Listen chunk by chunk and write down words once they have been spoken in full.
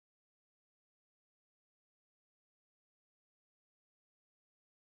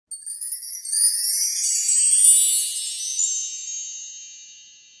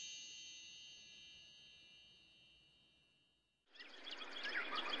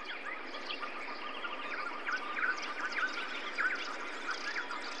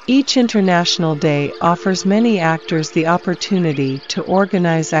Each International Day offers many actors the opportunity to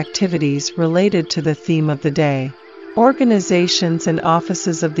organize activities related to the theme of the day. Organizations and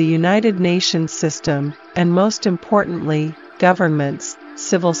offices of the United Nations system, and most importantly, governments,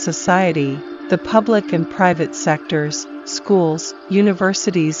 civil society, the public and private sectors, schools,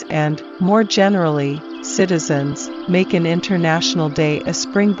 universities and, more generally, citizens, make an International Day a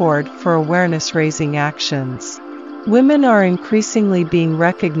springboard for awareness-raising actions. Women are increasingly being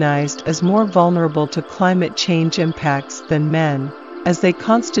recognized as more vulnerable to climate change impacts than men, as they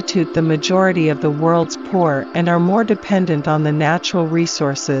constitute the majority of the world's poor and are more dependent on the natural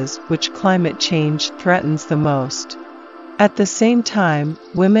resources which climate change threatens the most. At the same time,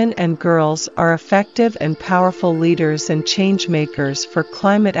 women and girls are effective and powerful leaders and change-makers for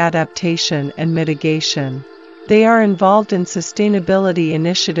climate adaptation and mitigation. They are involved in sustainability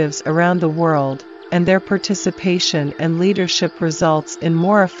initiatives around the world, and their participation and leadership results in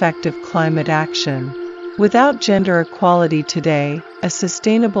more effective climate action. Without gender equality today, a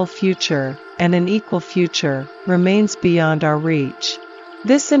sustainable future, and an equal future, remains beyond our reach.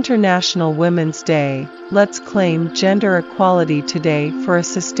 This International Women's Day, let's claim gender equality today for a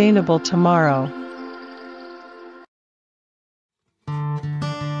sustainable tomorrow.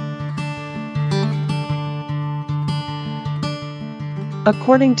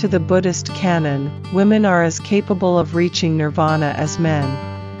 According to the Buddhist canon, women are as capable of reaching nirvana as men.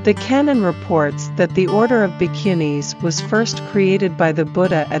 The canon reports that the order of Bhikkhunis was first created by the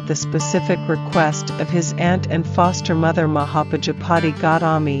Buddha at the specific request of his aunt and foster mother Mahapajapati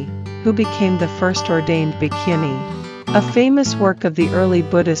Gautami, who became the first ordained bhikkhuni. A famous work of the early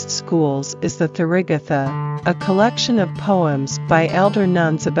Buddhist schools is the Therigatha, a collection of poems by elder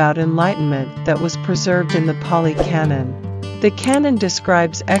nuns about enlightenment that was preserved in the Pali Canon. The canon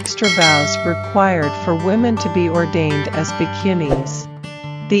describes extra vows required for women to be ordained as bhikkhunis.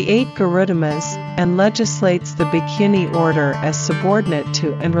 The 8 Garudhamas, and legislates the bhikkhuni order as subordinate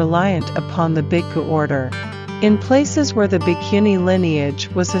to and reliant upon the bhikkhu order. In places where the bhikkhuni lineage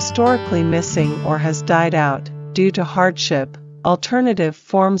was historically missing or has died out, due to hardship, alternative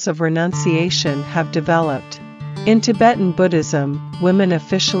forms of renunciation have developed. In Tibetan Buddhism, women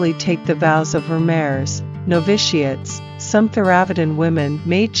officially take the vows of Ramers, novitiates. Some Theravadan women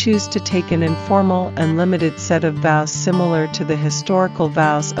may choose to take an informal and limited set of vows similar to the historical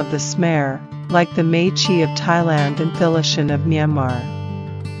vows of the Khmer, like the Meitei of Thailand and Thilashin of Myanmar.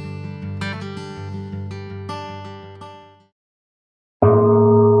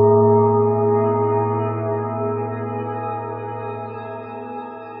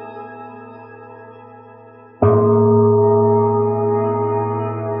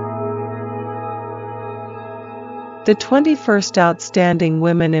 The 21st Outstanding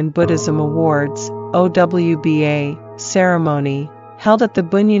Women in Buddhism Awards (OWBA) ceremony, held at the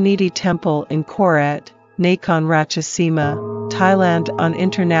Boonyaniti Temple in Korat, Nakhon Ratchasima, Thailand on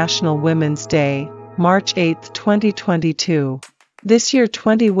International Women's Day, March 8, 2022. This year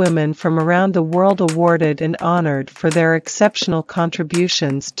 20 women from around the world awarded and honored for their exceptional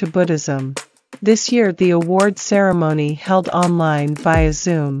contributions to Buddhism. This year the award ceremony held online via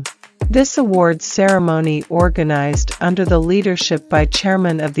Zoom. This awards ceremony organized under the leadership by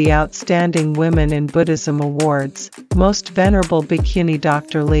Chairman of the Outstanding Women in Buddhism Awards, Most Venerable Bhikkhuni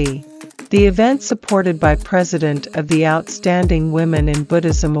Dr.Lee. The event supported by President of the Outstanding Women in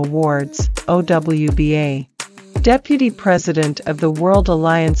Buddhism Awards, OWBA. Deputy President of the World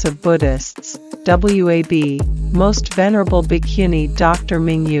Alliance of Buddhists, WAB, Most Venerable Bhikkhuni Dr.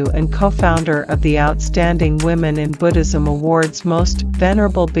 Mingyu and co-founder of the Outstanding Women in Buddhism Awards Most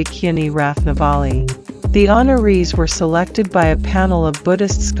Venerable Bhikkhuni Rattanavali. The honorees were selected by a panel of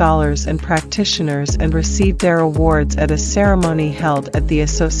Buddhist scholars and practitioners and received their awards at a ceremony held at the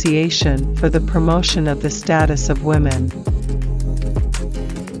Association for the Promotion of the Status of Women.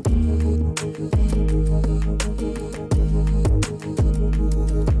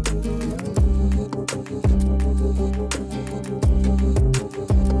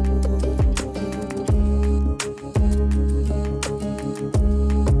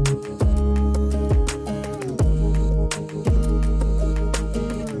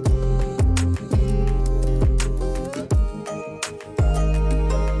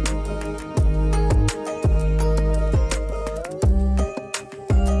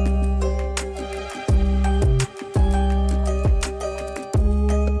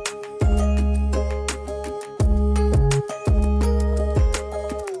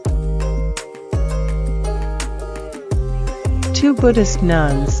 Two Buddhist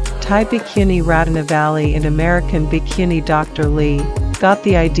nuns, Thai Bhikkhuni Rattanavali and American Bhikkhuni Dr. Lee, got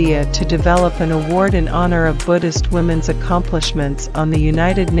the idea to develop an award in honor of Buddhist women's accomplishments on the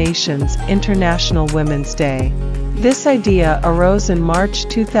United Nations International Women's Day. This idea arose in March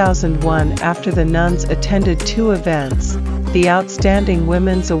 2001 after the nuns attended two events: the Outstanding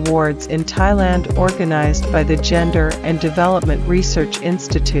Women's Awards in Thailand organized by the Gender and Development Research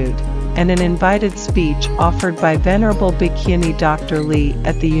Institute, and an invited speech offered by Venerable Bhikkhuni Dr.Lee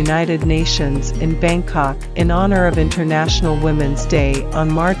at the United Nations in Bangkok in honor of International Women's Day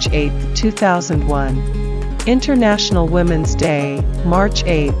on March 8, 2001. International Women's Day, March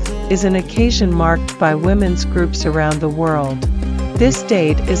 8th, is an occasion marked by women's groups around the world. This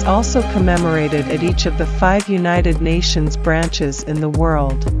date is also commemorated at each of the 5 United Nations branches in the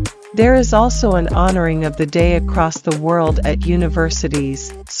world. There is also an honoring of the day across the world at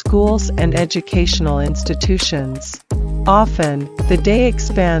universities, schools, and educational institutions. Often, the day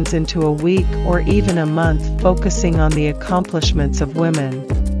expands into a week or even a month focusing on the accomplishments of women.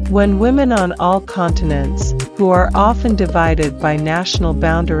 When women on all continents, who are often divided by national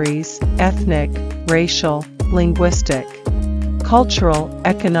boundaries, ethnic, racial, linguistic, cultural,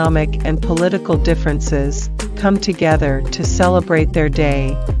 economic, and political differences, come together to celebrate their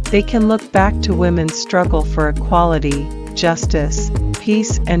day, they can look back to women's struggle for equality, justice,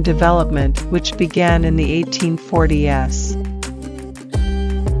 peace, and development, which began in the 1840s.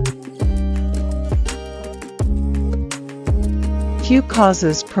 Few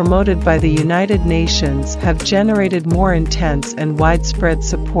causes promoted by the United Nations have generated more intense and widespread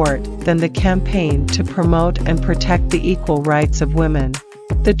support than the campaign to promote and protect the equal rights of women.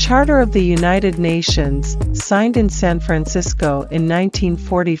 The Charter of the United Nations, signed in San Francisco in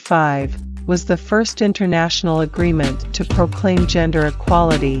 1945, was the first international agreement to proclaim gender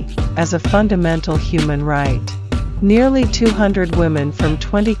equality as a fundamental human right. Nearly 200 women from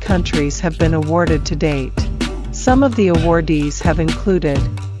 20 countries have been awarded to date. Some of the awardees have included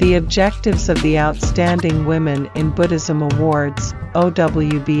the Objectives of the Outstanding Women in Buddhism Awards,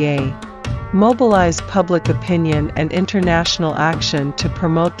 OWBA. Mobilize public opinion and international action to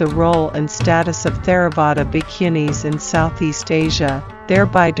promote the role and status of Theravada bhikkhunis in Southeast Asia,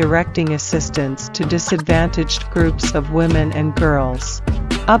 thereby directing assistance to disadvantaged groups of women and girls.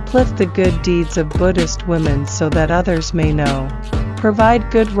 Uplift the good deeds of Buddhist women so that others may know.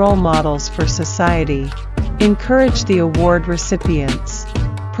 Provide good role models for society. Encourage the award recipients.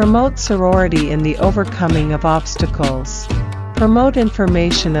 Promote sorority in the overcoming of obstacles. Promote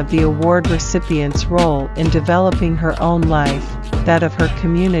information of the award recipient's role in developing her own life, that of her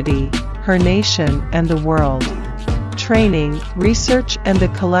community, her nation, and the world. Training, research, and the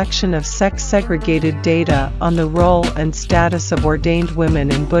collection of sex-segregated data on the role and status of ordained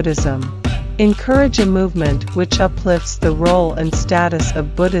women in Buddhism. Encourage a movement which uplifts the role and status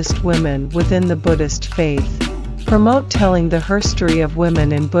of Buddhist women within the Buddhist faith. Promote telling the history of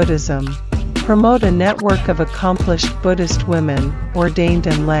women in Buddhism. Promote a network of accomplished Buddhist women, ordained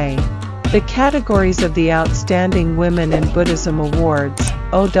and lay. The categories of the Outstanding Women in Buddhism Awards,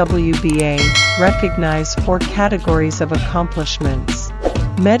 OWBA, recognize 4 categories of accomplishments: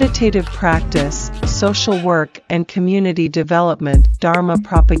 meditative practice, social work and community development, Dharma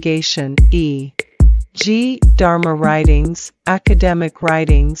propagation, e.g., Dharma writings, academic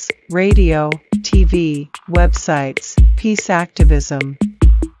writings, radio, TV, websites, peace activism.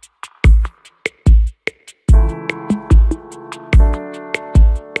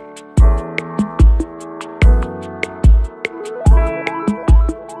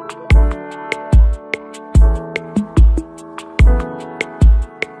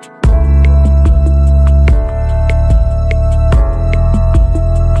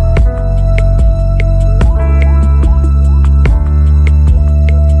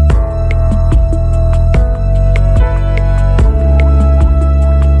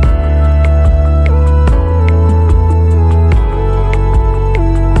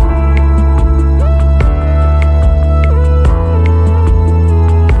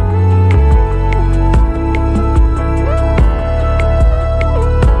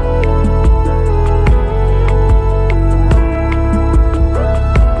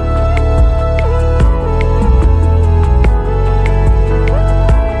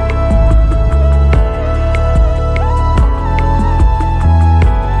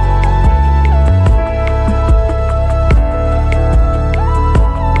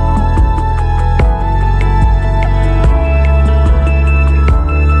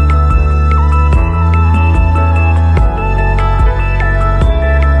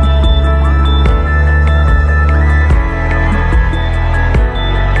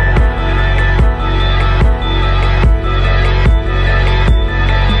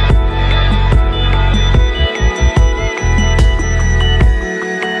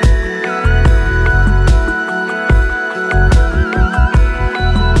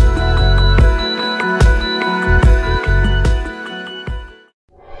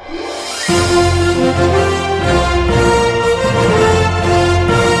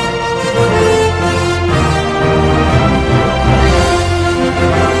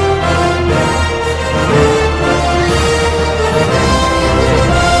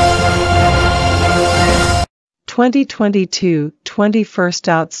 2022 21st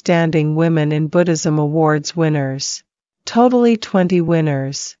Outstanding Women in Buddhism Awards winners. Totally 20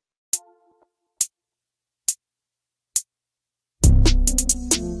 winners.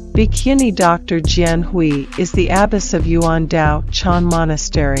 Bhikkhuni Dr. Hui is the abbess of Yuandao Chan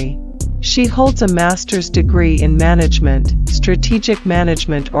Monastery. She holds a master's degree in management, strategic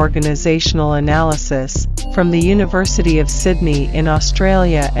management organizational analysis, from the University of Sydney in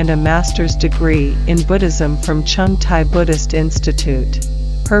Australia and a master's degree in Buddhism from Chungtai Buddhist Institute.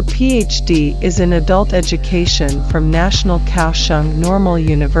 Her PhD is in adult education from National Guoshen Normal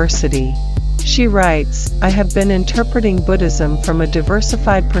University. She writes, I have been interpreting Buddhism from a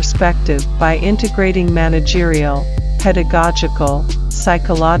diversified perspective by integrating managerial, pedagogical,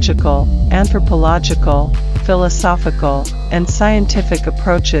 psychological, anthropological, philosophical, and scientific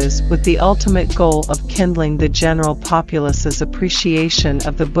approaches with the ultimate goal of kindling the general populace's appreciation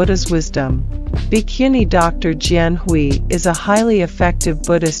of the Buddha's wisdom. Bhikkhuni Dr. Hui is a highly effective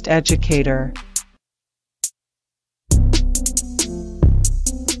Buddhist educator.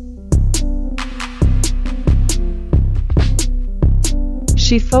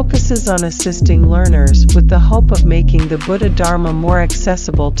 She focuses on assisting learners with the hope of making the Buddha Dharma more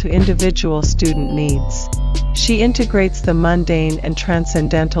accessible to individual student needs. She integrates the mundane and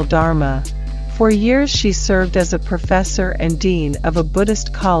transcendental Dharma. For years she served as a professor and dean of a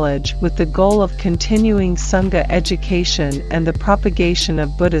Buddhist college with the goal of continuing Sangha education and the propagation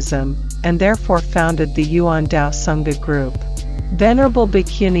of Buddhism, and therefore founded the Yuandao Sangha group. Venerable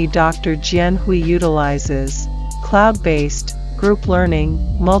Bhikkhuni Dr. Hui utilizes cloud-based, group learning,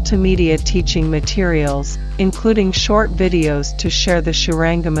 multimedia teaching materials, including short videos to share the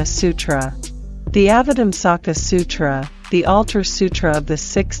Shurangama Sutra, the Avatamsaka Sutra, the Altar Sutra of the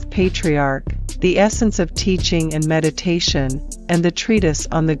Sixth Patriarch, the Essence of Teaching and Meditation, and the Treatise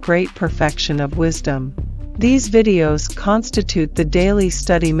on the Great Perfection of Wisdom. These videos constitute the daily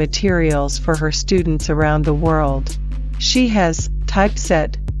study materials for her students around the world. She has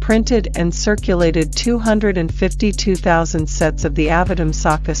typeset, printed and circulated 252,000 sets of the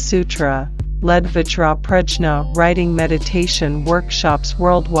Avatamsaka Sutra, led Vajra Prajna writing meditation workshops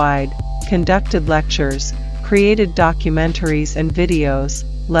worldwide, conducted lectures, created documentaries and videos,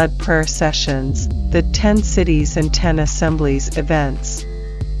 led prayer sessions, the 10 cities and 10 assemblies events,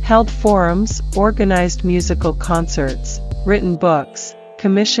 held forums, organized musical concerts, written books,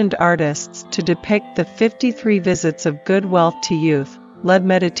 commissioned artists to depict the 53 visits of good wealth to youth, led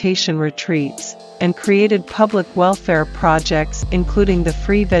meditation retreats, and created public welfare projects including the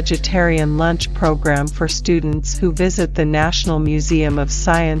free vegetarian lunch program for students who visit the National Museum of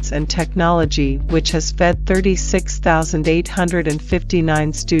Science and Technology, which has fed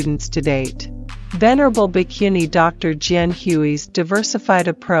 36,859 students to date. Venerable Bhikkhuni Dr. Hui's diversified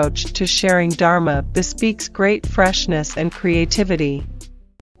approach to sharing Dharma bespeaks great freshness and creativity.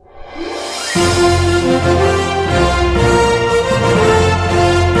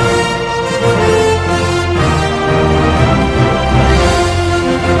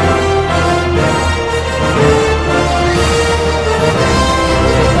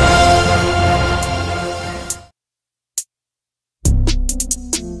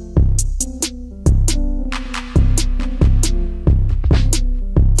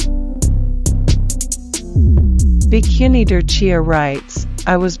 Bhikkhuni Dr. writes,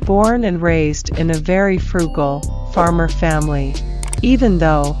 I was born and raised in a very frugal, farmer family. Even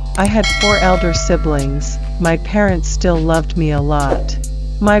though I had 4 elder siblings, my parents still loved me a lot.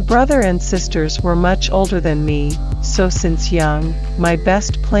 My brother and sisters were much older than me, so since young, my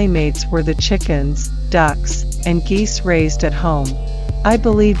best playmates were the chickens, ducks, and geese raised at home. I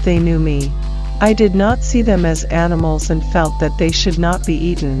believed they knew me. I did not see them as animals and felt that they should not be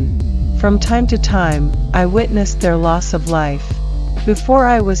eaten. From time to time, I witnessed their loss of life. Before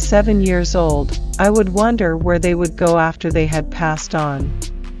I was 7 years old, I would wonder where they would go after they had passed on.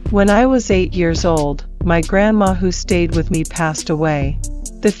 When I was 8 years old, my grandma who stayed with me passed away.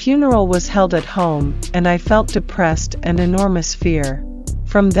 The funeral was held at home, and I felt depressed and enormous fear.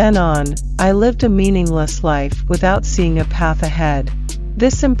 From then on, I lived a meaningless life without seeing a path ahead.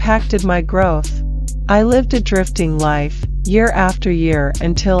 This impacted my growth. I lived a drifting life, year after year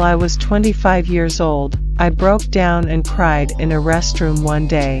until I was 25 years old. I broke down and cried in a restroom one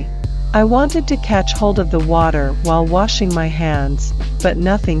day. I wanted to catch hold of the water while washing my hands, but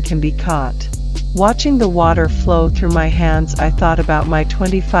nothing can be caught. Watching the water flow through my hands, I thought about my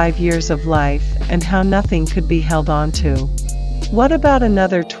 25 years of life and how nothing could be held onto. What about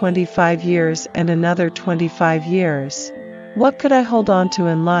another 25 years and another 25 years? What could I hold on to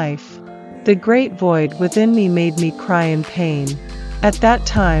in life? The great void within me made me cry in pain. At that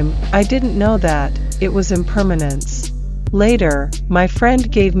time, I didn't know that, it was impermanence. Later, my friend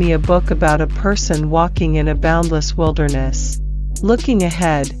gave me a book about a person walking in a boundless wilderness. Looking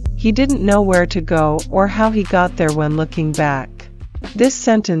ahead, he didn't know where to go or how he got there when looking back. This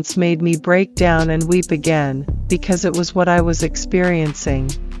sentence made me break down and weep again, because it was what I was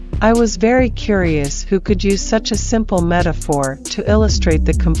experiencing. I was very curious who could use such a simple metaphor to illustrate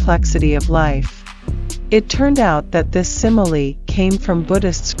the complexity of life. It turned out that this simile came from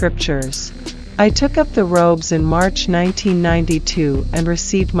Buddhist scriptures. I took up the robes in March 1992 and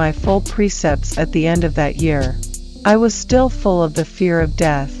received my full precepts at the end of that year. I was still full of the fear of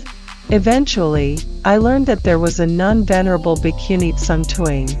death. Eventually, I learned that there was a nun, Venerable Bhikkhuni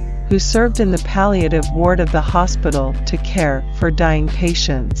Dr.Lee, who served in the palliative ward of the hospital to care for dying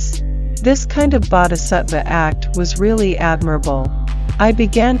patients. This kind of bodhisattva act was really admirable. I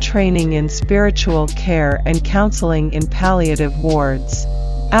began training in spiritual care and counseling in palliative wards.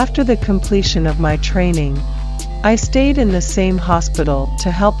 After the completion of my training, I stayed in the same hospital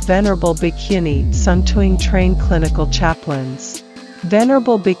to help Venerable Bhikkhuni Dr.Lee train clinical chaplains.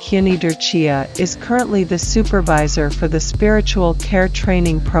 Venerable Bhikkhuni Dr.Lee is currently the supervisor for the spiritual care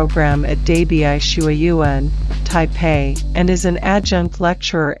training program at Dabi Shuayuan, Taipei, and is an adjunct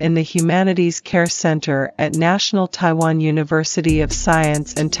lecturer in the Humanities Care Center at National Taiwan University of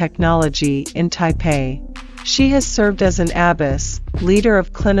Science and Technology in Taipei. She has served as an abbess, leader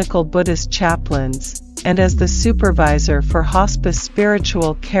of clinical Buddhist chaplains, and as the supervisor for hospice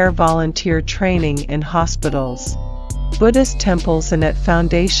spiritual care volunteer training in hospitals, Buddhist temples and at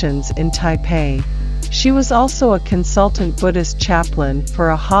foundations in Taipei. She was also a consultant Buddhist chaplain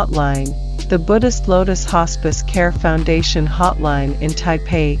for a hotline, the Buddhist Lotus Hospice Care Foundation hotline in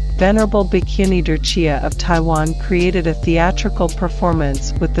Taipei. Venerable Bhikkhuni Dr.Lee of Taiwan created a theatrical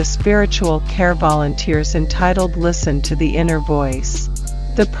performance with the spiritual care volunteers entitled Listen to the Inner Voice.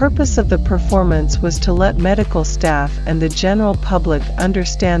 The purpose of the performance was to let medical staff and the general public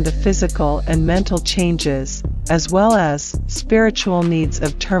understand the physical and mental changes, as well as spiritual needs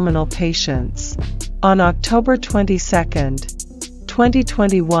of terminal patients. On October 22,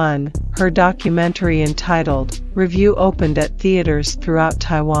 2021, her documentary entitled Review opened at theaters throughout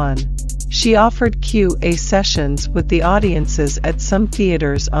Taiwan. She offered Q&A sessions with the audiences at some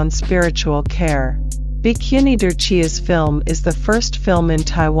theaters on spiritual care. Bhikkhuni Dr.Lee's film is the first film in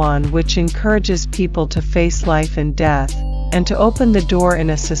Taiwan which encourages people to face life and death, and to open the door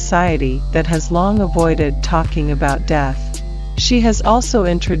in a society that has long avoided talking about death. She has also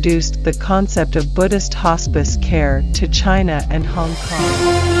introduced the concept of Buddhist hospice care to China and Hong Kong.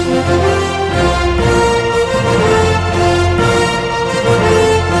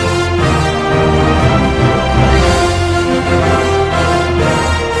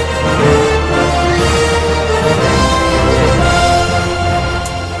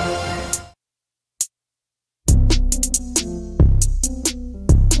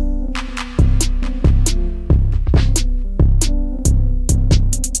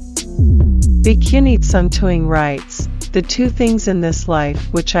 Bhikkhuni Dr.Lee writes, "The two things in this life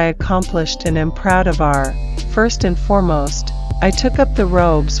which I accomplished and am proud of are, first and foremost, I took up the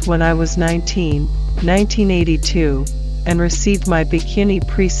robes when I was 1982, and received my Bhikkhuni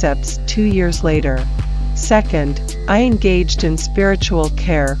precepts 2 years later. Second, I engaged in spiritual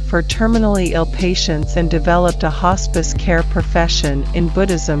care for terminally ill patients and developed a hospice care profession in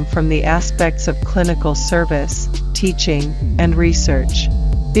Buddhism from the aspects of clinical service, teaching, and research."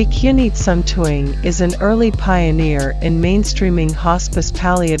 Bhikkhuni Dr.Lee is an early pioneer in mainstreaming hospice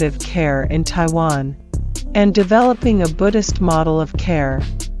palliative care in Taiwan, and developing a Buddhist model of care.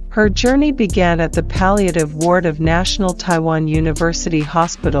 Her journey began at the palliative ward of National Taiwan University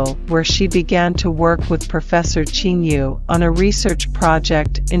Hospital, where she began to work with Professor Qing Yu on a research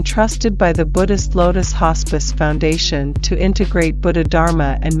project entrusted by the Buddhist Lotus Hospice Foundation to integrate Buddha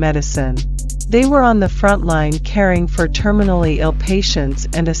Dharma and medicine. They were on the front line caring for terminally ill patients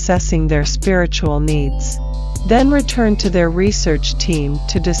and assessing their spiritual needs. Then returned to their research team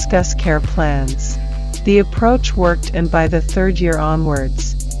to discuss care plans. The approach worked, and by the third year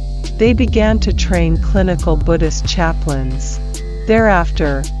onwards, they began to train clinical Buddhist chaplains.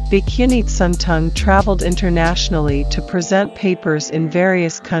 Thereafter, Bhikkhuni Dr.Lee traveled internationally to present papers in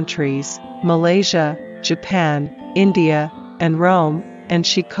various countries, Malaysia, Japan, India, and Rome, and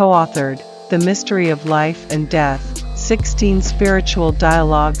she co-authored The Mystery of Life and Death, 16 Spiritual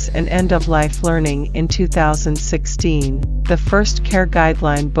Dialogues and End-of-Life Learning in 2016, the first care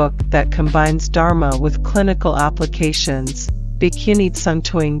guideline book that combines Dharma with clinical applications. Bhikkhuni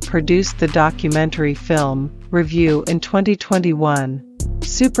Dr.Lee produced the documentary film, Review in 2021.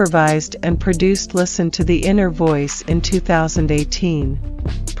 supervised and produced Listen to the Inner Voice in 2018.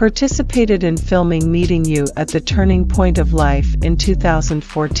 Participated in filming Meeting You at the Turning Point of Life in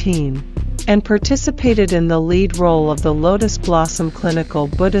 2014. And participated in the lead role of the Lotus Blossom Clinical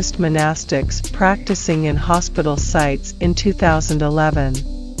Buddhist Monastics practicing in hospital sites in 2011.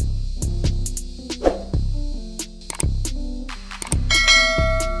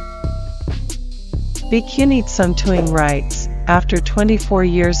 Bhikkhuni Tsumtuing writes, after 24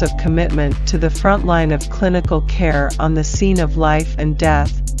 years of commitment to the front line of clinical care on the scene of life and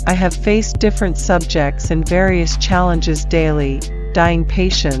death, I have faced different subjects and various challenges daily: dying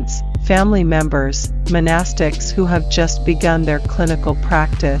patients, family members, monastics who have just begun their clinical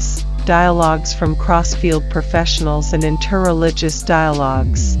practice, dialogues from cross-field professionals and interreligious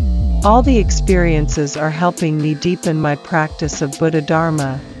dialogues. All the experiences are helping me deepen my practice of Buddha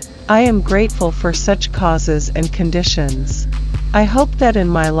Dharma. I am grateful for such causes and conditions. I hope that in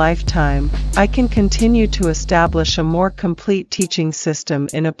my lifetime, I can continue to establish a more complete teaching system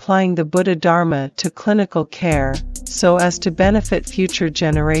in applying the Buddha Dharma to clinical care, so as to benefit future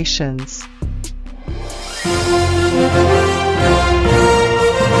generations.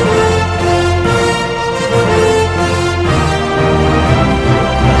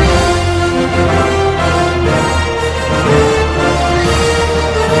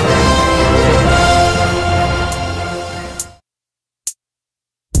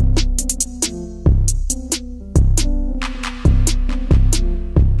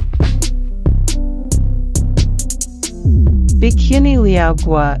 Bhikkhuni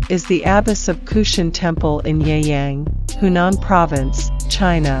Liaogua is the abbess of Chungtai Temple in Yeyang, Hunan Province,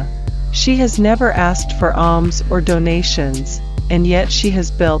 China. She has never asked for alms or donations, and yet she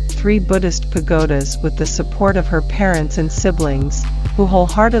has built 3 Buddhist pagodas with the support of her parents and siblings, who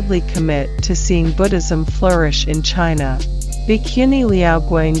wholeheartedly commit to seeing Buddhism flourish in China. Bhikkhuni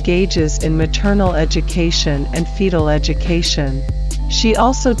Liaogua engages in maternal education and fetal education. She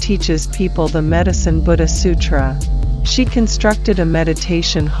also teaches people the Medicine Buddha Sutra. She constructed a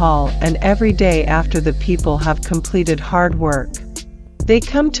meditation hall, and every day after the people have completed hard work, they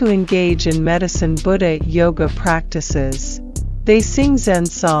come to engage in Medicine Buddha yoga practices. They sing Zen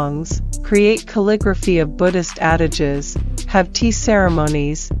songs, create calligraphy of Buddhist adages, have tea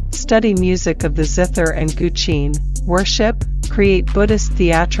ceremonies, study music of the zither and guqin, worship, create Buddhist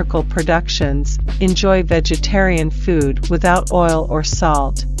theatrical productions, enjoy vegetarian food without oil or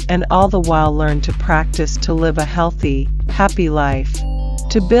salt, and all the while learn to practice to live a healthy, happy life.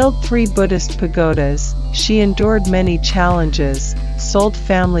 To build 3 Buddhist pagodas, she endured many challenges, sold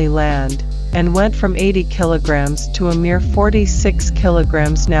family land, and went from 80 kilograms to a mere 46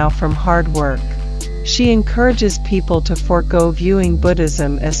 kilograms now from hard work. She encourages people to forego viewing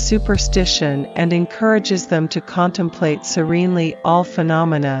Buddhism as superstition and encourages them to contemplate serenely all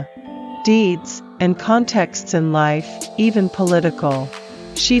phenomena, deeds, and contexts in life, even political.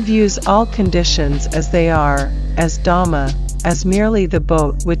 She views all conditions as they are, as Dhamma, as merely the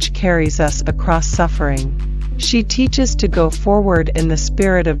boat which carries us across suffering. She teaches to go forward in the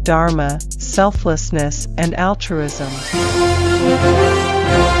spirit of Dharma, selflessness, and altruism.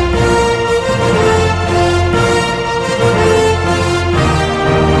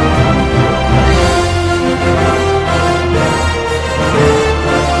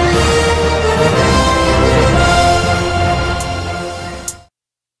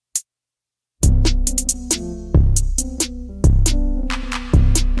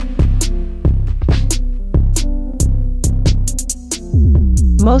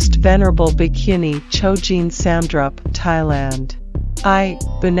 Most Venerable Bhikkhuni Choejin, Samdrup, Thailand. I,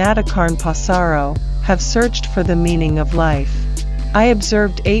 Bunadakarn Pasaro, have searched for the meaning of life. I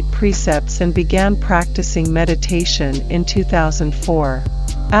observed 8 precepts and began practicing meditation in 2004.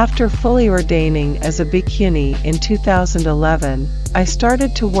 After fully ordaining as a bhikkhuni in 2011, I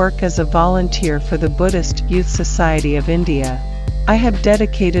started to work as a volunteer for the Buddhist Youth Society of India. I have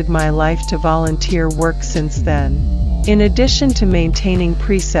dedicated my life to volunteer work since then. In addition to maintaining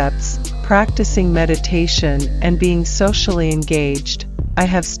precepts, practicing meditation, and being socially engaged, I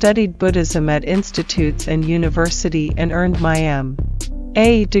have studied Buddhism at institutes and university and earned my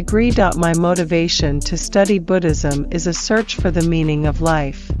M.A. degree. My motivation to study Buddhism is a search for the meaning of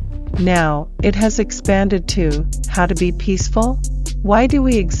life. Now, it has expanded to, how to be peaceful? Why do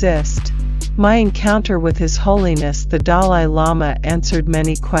we exist? My encounter with His Holiness the Dalai Lama answered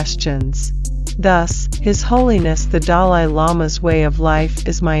many questions. Thus, His Holiness the Dalai Lama's way of life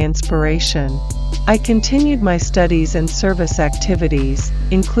is my inspiration. I continued my studies and service activities,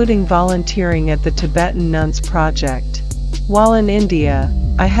 including volunteering at the Tibetan Nuns Project. While in India,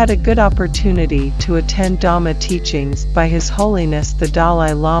 I had a good opportunity to attend Dhamma teachings by His Holiness the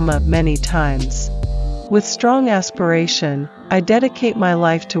Dalai Lama many times. With strong aspiration, I dedicate my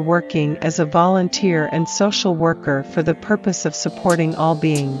life to working as a volunteer and social worker for the purpose of supporting all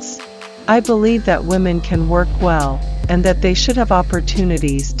beings. I believe that women can work well, and that they should have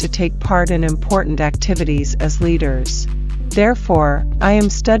opportunities to take part in important activities as leaders. Therefore, I am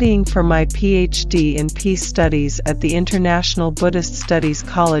studying for my PhD in Peace Studies at the International Buddhist Studies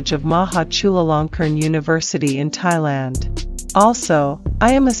College of Maha Chulalongkorn University in Thailand. Also,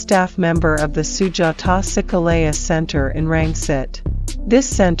 I am a staff member of the Sujata Sikalaya Center in Rangsit. This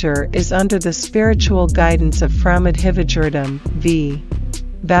center is under the spiritual guidance of Framadhivajaradam V.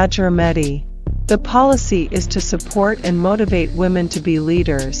 Vajrameti. The policy is to support and motivate women to be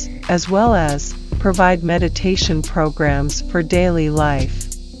leaders, as well as provide meditation programs for daily life.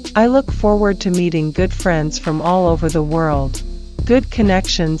 I look forward to meeting good friends from all over the world. Good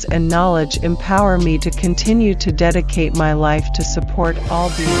connections and knowledge empower me to continue to dedicate my life to support all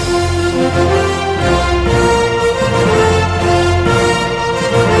beings.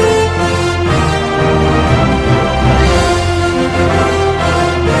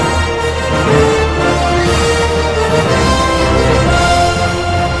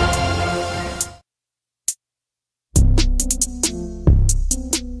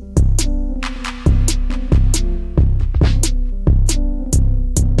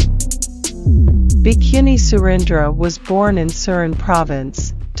 Bhikkhuni Surindra was born in Surin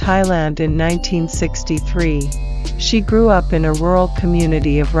Province, Thailand in 1963. She grew up in a rural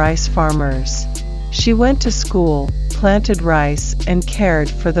community of rice farmers. She went to school, planted rice, and cared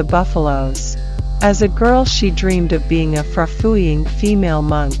for the buffaloes. As a girl, she dreamed of being a Frafuying female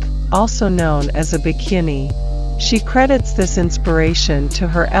monk, also known as a bhikkhuni. She credits this inspiration to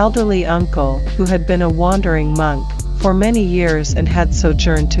her elderly uncle, who had been a wandering monk for many years and had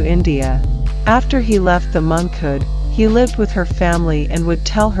sojourned to India. After he left the monkhood, he lived with her family and would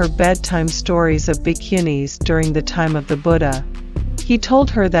tell her bedtime stories of bhikkhunis during the time of the Buddha. He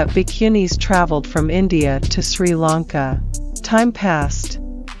told her that bhikkhunis traveled from India to Sri Lanka. Time passed.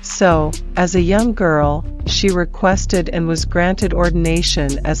 So, as a young girl, she requested and was granted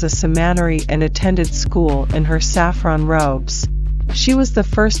ordination as a samaneri and attended school in her saffron robes. She was the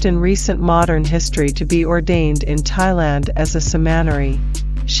first in recent modern history to be ordained in Thailand as a samaneri.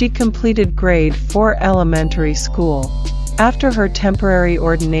 She completed grade 4 elementary school. After her temporary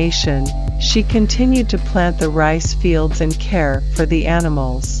ordination, she continued to plant the rice fields and care for the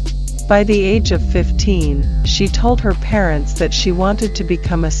animals. By the age of 15, she told her parents that she wanted to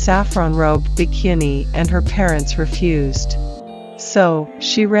become a saffron-robed bhikkhuni, and her parents refused. So,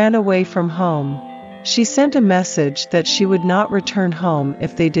 she ran away from home. She sent a message that she would not return home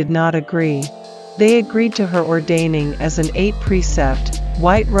if they did not agree. They agreed to her ordaining as an 8-precept,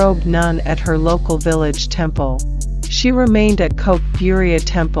 white-robed nun at her local village temple. She remained at Kok Buria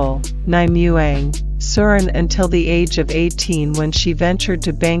Temple, Nai Muang, Surin until the age of 18, when she ventured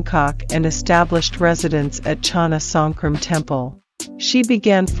to Bangkok and established residence at Chana Songkram Temple. She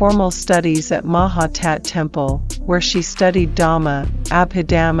began formal studies at Maha Tat Temple, where she studied Dhamma,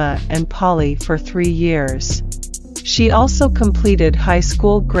 Abhidhamma, and Pali for 3 years. She also completed high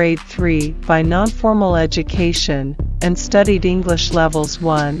school grade 3 by non-formal education, and studied English levels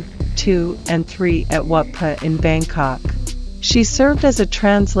 1, 2, and 3 at Wat Pha in Bangkok. She served as a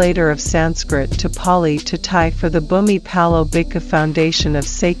translator of Sanskrit to Pali to Thai for the Bumi Palo Bhikkhu Foundation of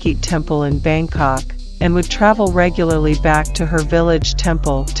Sakit Temple in Bangkok, and would travel regularly back to her village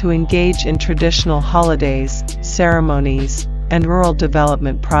temple to engage in traditional holidays, ceremonies, and rural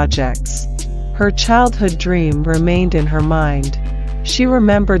development projects. Her childhood dream remained in her mind. She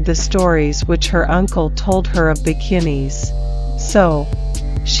remembered the stories which her uncle told her of bhikkhunis. So,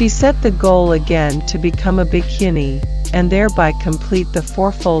 she set the goal again to become a bhikkhuni, and thereby complete the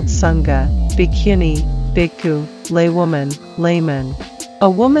fourfold Sangha, bhikkhuni, bhikkhu, laywoman, layman. A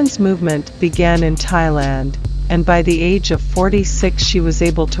woman's movement began in Thailand, and by the age of 46 she was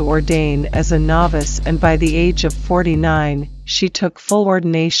able to ordain as a novice, and by the age of 49, she took full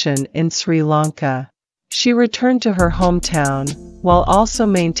ordination in Sri Lanka. She returned to her hometown, while also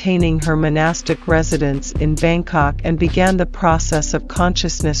maintaining her monastic residence in Bangkok, and began the process of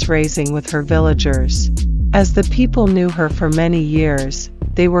consciousness raising with her villagers. As the people knew her for many years,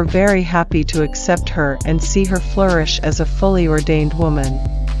 they were very happy to accept her and see her flourish as a fully ordained woman.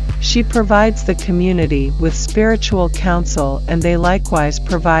 She provides the community with spiritual counsel, and they likewise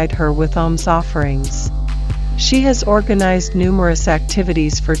provide her with alms offerings. She has organized numerous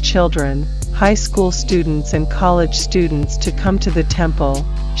activities for children, high school students and college students to come to the temple,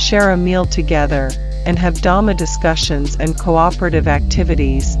 share a meal together, and have Dhamma discussions and cooperative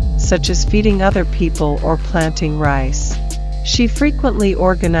activities, such as feeding other people or planting rice. She frequently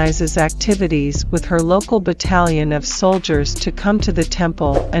organizes activities with her local battalion of soldiers to come to the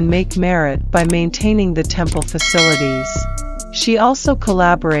temple and make merit by maintaining the temple facilities. She also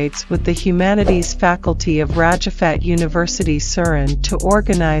collaborates with the Humanities faculty of Rajafat University Surin to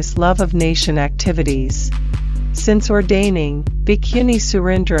organize Love of Nation activities. Since ordaining, Bhikkhuni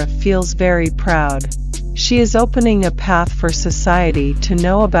Surindra feels very proud. She is opening a path for society to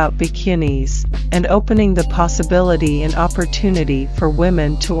know about bhikkhunis, and opening the possibility and opportunity for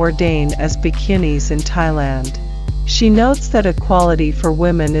women to ordain as bhikkhunis in Thailand. She notes that equality for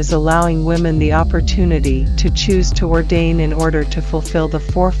women is allowing women the opportunity to choose to ordain in order to fulfill the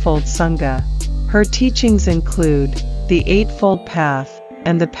fourfold Sangha. Her teachings include the Eightfold Path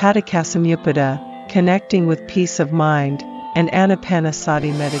and the Padikasamyupada, connecting with peace of mind, and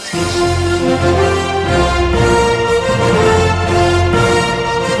Anapanasati meditation.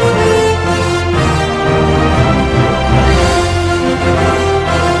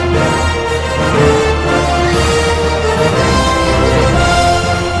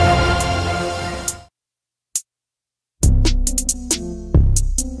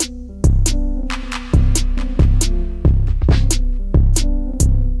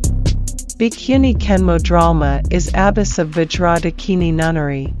 Bhikkhuni Khenmo Dralma is abbess of Vajradakini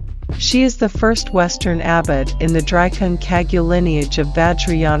Nunnery. She is the first Western abbot in the Drikung Kagyu lineage of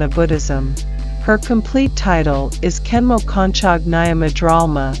Vajrayana Buddhism. Her complete title is Khenmo Konchog Nyama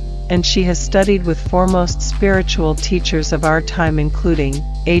Dralma, and she has studied with foremost spiritual teachers of our time including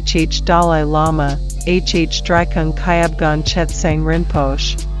H. Dalai Lama, H. Drikung Kyabgon Chetsang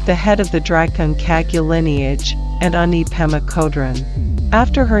Rinpoche, the head of the Drikung Kagyu lineage, and Ani Pema Kodron.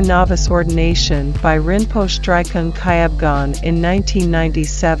 After her novice ordination by Rinpoche Drikung Kyabgon in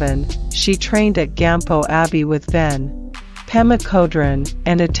 1997, she trained at Gampo Abbey with Ven. Pema Kodron,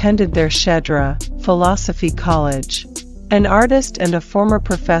 and attended their Shedra, Philosophy College. An artist and a former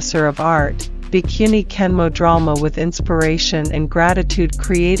professor of art, Bhikkhuni Khenmo Dralma with inspiration and gratitude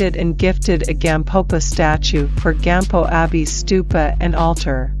created and gifted a Gampopa statue for Gampo Abbey's stupa and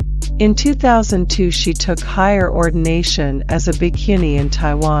altar. In 2002 she took higher ordination as a bhikkhuni in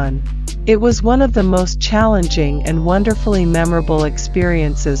Taiwan. It was one of the most challenging and wonderfully memorable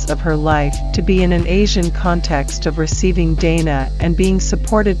experiences of her life to be in an Asian context of receiving dana and being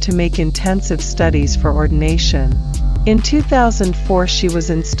supported to make intensive studies for ordination. In 2004 she was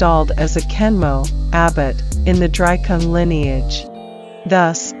installed as a Khenmo abbot in the Drikung lineage.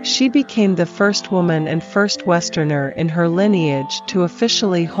 Thus, she became the first woman and first Westerner in her lineage to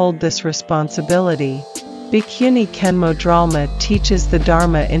officially hold this responsibility. Bhikkhuni Khenmo Dralma teaches the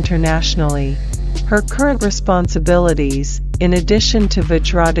Dharma internationally. Her current responsibilities, in addition to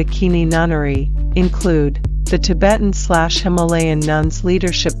Vajradakini Nunnery, include the Tibetan/Himalayan Nuns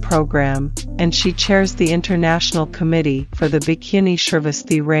Leadership Program, and she chairs the International Committee for the Bhikkhuni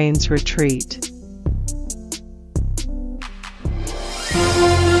Shrivasthi Rains Retreat.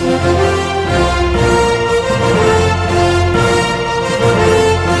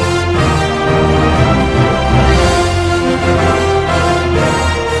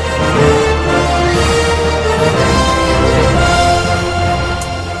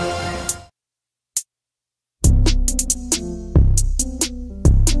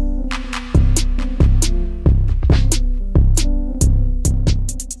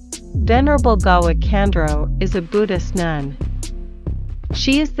 Venerable Gawa Kandro is a Buddhist nun.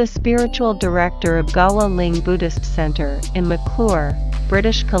 She is the spiritual director of Gawa Ling Buddhist Center in McClure,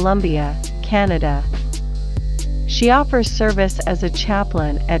 British Columbia, Canada. She offers service as a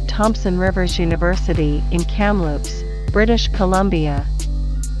chaplain at Thompson Rivers University in Kamloops, British Columbia.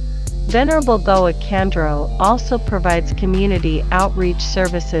 Venerable Gawa Kandro also provides community outreach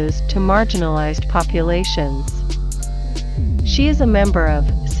services to marginalized populations. She is a member of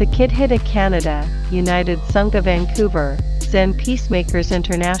Sikidhita Canada, United Sangha Vancouver, Zen Peacemakers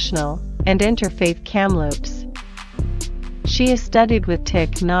International, and Interfaith Kamloops. She has studied with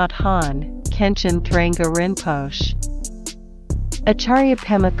Thich Nhat Hanh, Khenchen Thranga Rinpoche, Acharya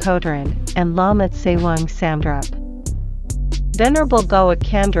Pema Kodron, and Lama Tsewang Samdrup. Venerable Gawa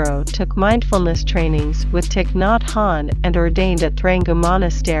Kandro took mindfulness trainings with Thich Nhat Hanh and ordained at Thranga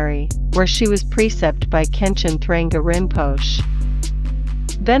Monastery, where she was precepted by Khenchen Thranga Rinpoche.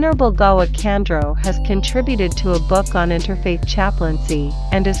 Venerable Gawa Kandro has contributed to a book on interfaith chaplaincy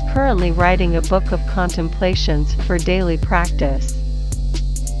and is currently writing a book of contemplations for daily practice.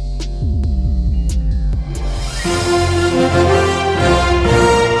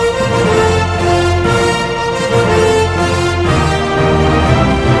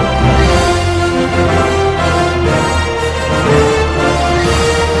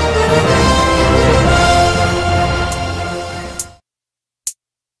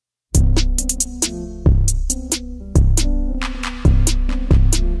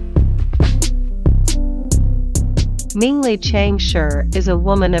 Mingli Changshi is a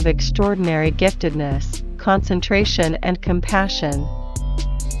woman of extraordinary giftedness, concentration and compassion.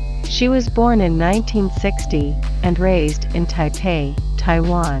 She was born in 1960 and raised in Taipei,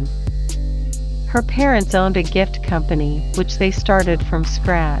 Taiwan. Her parents owned a gift company which they started from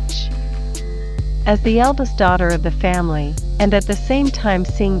scratch. As the eldest daughter of the family, and at the same time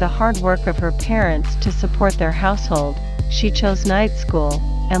seeing the hard work of her parents to support their household, she chose night school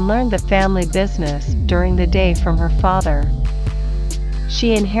and learned the family business during the day from her father.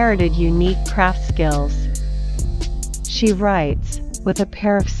 She inherited unique craft skills. She writes with a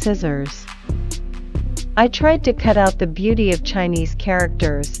pair of scissors. I tried to cut out the beauty of Chinese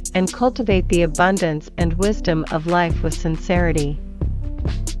characters and cultivate the abundance and wisdom of life with sincerity.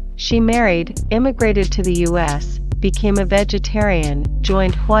 She married, immigrated to the U.S., became a vegetarian,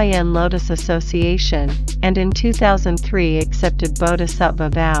 joined Huayan Lotus Association, and in 2003 accepted Bodhisattva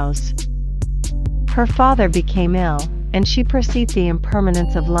vows. Her father became ill, and she perceived the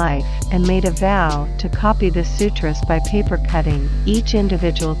impermanence of life and made a vow to copy the sutras by paper cutting each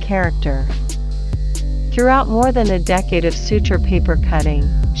individual character. Throughout more than a decade of sutra paper cutting,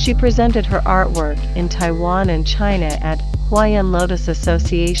 she presented her artwork in Taiwan and China at Huayan Lotus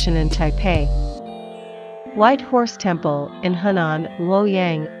Association in Taipei, White Horse Temple in Henan,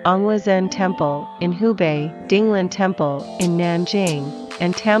 Luoyang, Anguizhen Temple in Hubei, Dinglin Temple in Nanjing,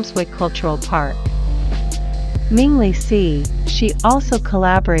 and Tamsui Cultural Park. Mingli C. She also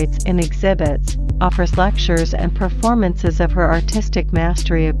collaborates in exhibits, offers lectures and performances of her artistic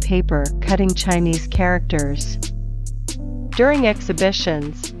mastery of paper cutting Chinese characters. During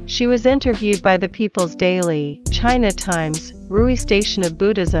exhibitions, she was interviewed by the People's Daily, China Times, Rui Station of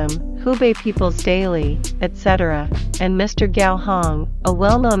Buddhism, Hubei People's Daily, etc., and Mr. Gao Hong, a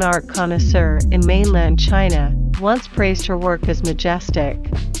well-known art connoisseur in mainland China, once praised her work as majestic,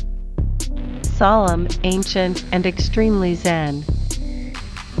 solemn, ancient, and extremely Zen.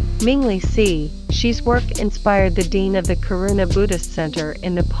 Mingli C. She's work inspired the dean of the Karuna Buddhist Center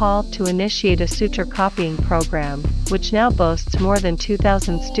in Nepal to initiate a sutra copying program, which now boasts more than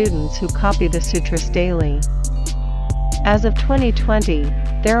 2,000 students who copy the sutras daily. As of 2020,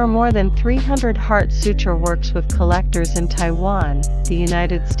 there are more than 300 Heart Sutra works with collectors in Taiwan, the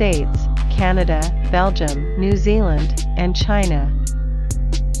United States, Canada, Belgium, New Zealand, and China.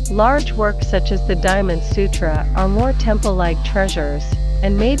 Large works such as the Diamond Sutra are more temple-like treasures,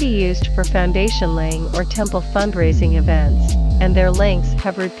 and may be used for foundation laying or temple fundraising events, and their lengths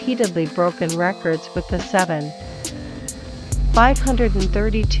have repeatedly broken records with the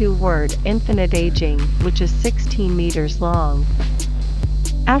 532-word Infinite Aging, which is 16 meters long.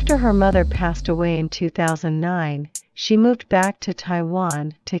 After her mother passed away in 2009, she moved back to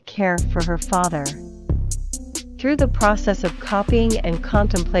Taiwan to care for her father. Through the process of copying and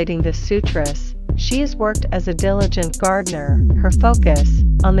contemplating the sutras, she has worked as a diligent gardener. Her focus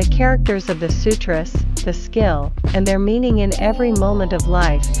on the characters of the sutras, the skill, and their meaning in every moment of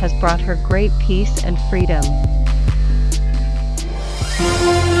life has brought her great peace and freedom.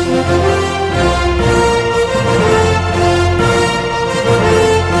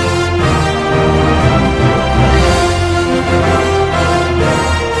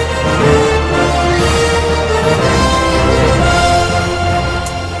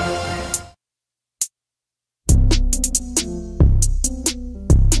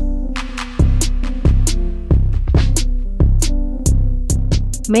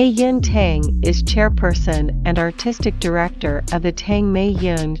 Mei Yun Tang is chairperson and artistic director of the Tang Mei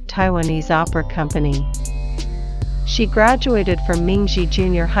Yun Taiwanese Opera Company. She graduated from Mingji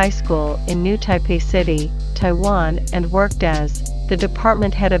Junior High School in New Taipei City, Taiwan, and worked as the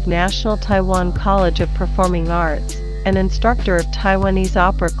department head of National Taiwan College of Performing Arts, an instructor of Taiwanese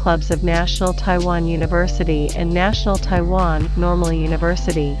opera clubs of National Taiwan University and National Taiwan Normal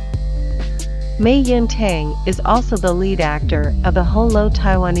University. Mei Yun Tang is also the lead actor of the Ho Lo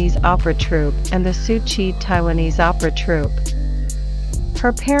Taiwanese Opera Troupe and the Su Chi Taiwanese Opera Troupe.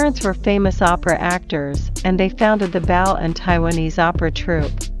 Her parents were famous opera actors, and they founded the Bao and Taiwanese Opera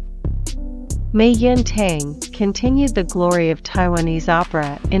Troupe. Mei Yun Tang continued the glory of Taiwanese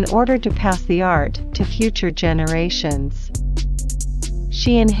opera in order to pass the art to future generations.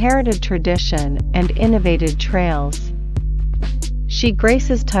 She inherited tradition and innovated trails. She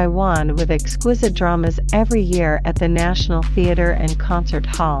graces Taiwan with exquisite dramas every year at the National Theatre and Concert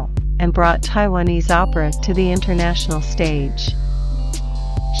Hall, and brought Taiwanese opera to the international stage.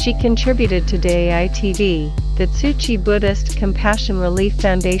 She contributed to DAI-TV, the Tzu Chi Buddhist Compassion Relief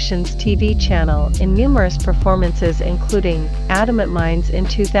Foundation's TV channel, in numerous performances including Adamant Minds in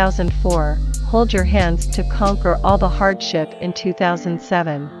 2004, Hold Your Hands to Conquer All the Hardship in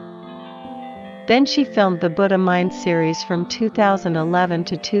 2007. Then she filmed the Buddha Mind series from 2011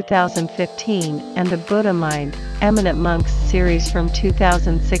 to 2015 and the Buddha Mind, Eminent Monks series from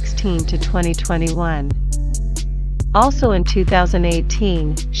 2016 to 2021. Also in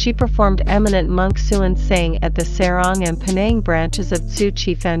 2018, she performed Eminent Monk Suan Sang at the Serang and Penang branches of Tzu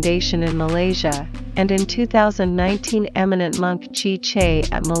Chi Foundation in Malaysia, and in 2019 Eminent Monk Chi Che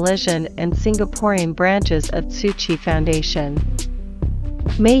at Malaysian and Singaporean branches of Tzu Chi Foundation.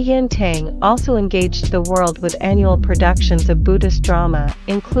 Mei Yin Tang also engaged the world with annual productions of Buddhist drama,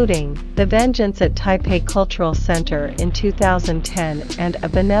 including The Vengeance at Taipei Cultural Center in 2010 and A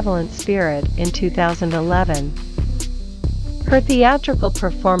Benevolent Spirit in 2011. Her theatrical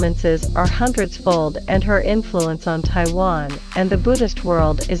performances are hundreds-fold and her influence on Taiwan and the Buddhist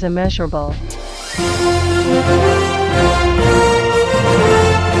world is immeasurable.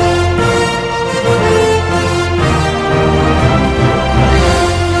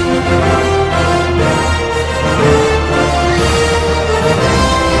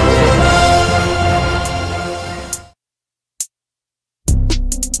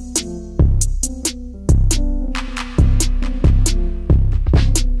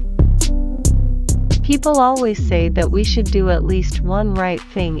 People always say that we should do at least one right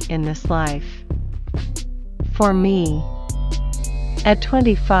thing in this life. For me, at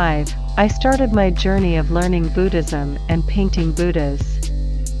 25, I started my journey of learning Buddhism and painting Buddhas.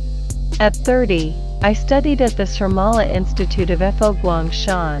 At 30, I studied at the Sarmala Institute of Fo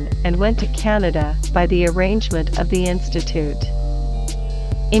Guangshan and went to Canada by the arrangement of the Institute.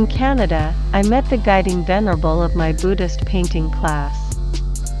 In Canada, I met the guiding venerable of my Buddhist painting class.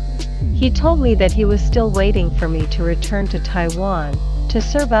 He told me that he was still waiting for me to return to Taiwan, to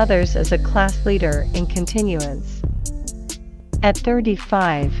serve others as a class leader in continuance. At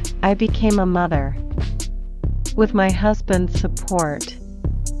 35, I became a mother. With my husband's support.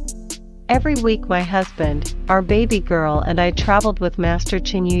 Every week my husband, our baby girl and I traveled with Master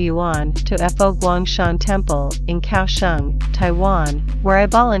Qingyu Yuan to Fo Guangshan Temple in Kaohsiung, Taiwan, where I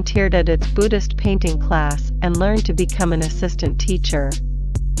volunteered at its Buddhist painting class and learned to become an assistant teacher.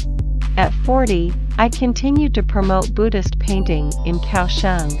 At 40, I continued to promote Buddhist painting in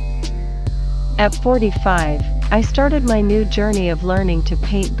Kaohsiung. At 45, I started my new journey of learning to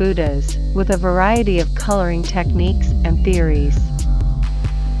paint Buddhas, with a variety of coloring techniques and theories.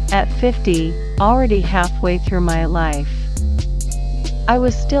 At 50, already halfway through my life, I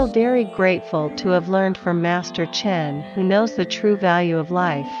was still very grateful to have learned from Master Chen, who knows the true value of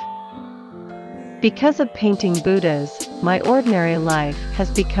life. Because of painting Buddhas, my ordinary life has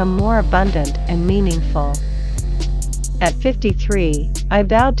become more abundant and meaningful. At 53, I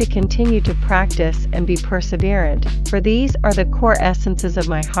vowed to continue to practice and be perseverant, for these are the core essences of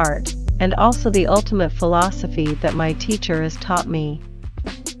my heart, and also the ultimate philosophy that my teacher has taught me.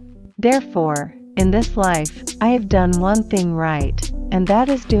 Therefore, in this life, I have done one thing right, and that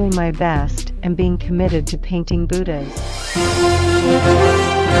is doing my best and being committed to painting Buddhas.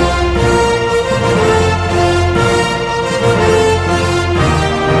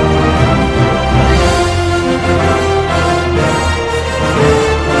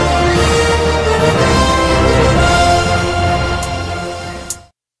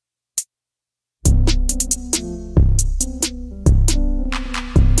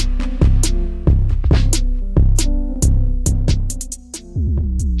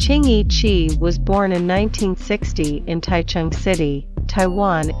 Qing Yi was born in 1960 in Taichung City,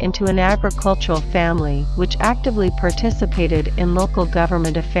 Taiwan, into an agricultural family which actively participated in local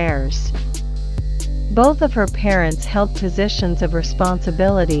government affairs. Both of her parents held positions of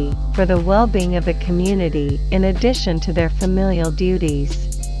responsibility for the well-being of the community in addition to their familial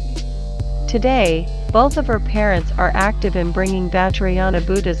duties. Today, both of her parents are active in bringing Vajrayana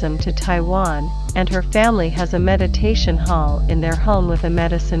Buddhism to Taiwan, and her family has a meditation hall in their home with a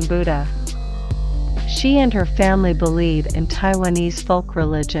medicine Buddha. She and her family believe in Taiwanese folk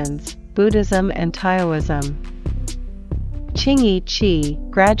religions, Buddhism and Taoism. Qing Yi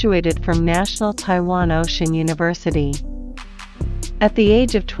graduated from National Guoshen University. At the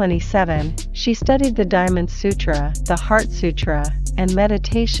age of 27, she studied the Diamond Sutra, the Heart Sutra, and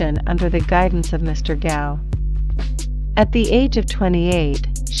meditation under the guidance of Mr. Gao. At the age of 28,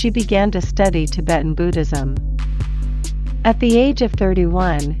 she began to study Tibetan Buddhism. At the age of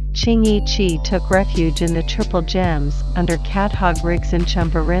 31, Qing Yi took refuge in the Triple Gems under Kadhog Rigzin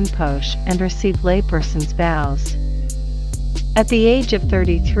Chumpa Rinpoche and received layperson's vows. At the age of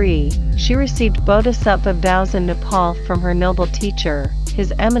 33, she received Bodhisattva vows in Nepal from her noble teacher,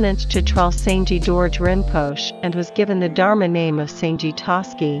 His Eminence Chitral Sangye Dorje Rinpoche, and was given the Dharma name of Sangye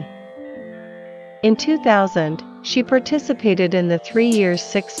Toski. In 2000, she participated in the 3 years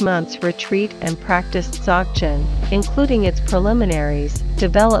 6 months retreat and practiced Dzogchen, including its preliminaries,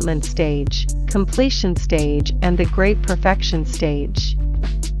 development stage, completion stage and the Great Perfection stage.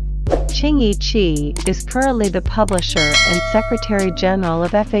 Qingyi Qi is currently the publisher and Secretary General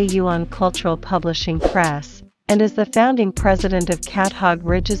of FAU Cultural Publishing Press, and is the founding president of Kadhog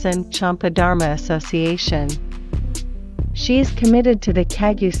Rijizan Champa Dharma Association. She is committed to the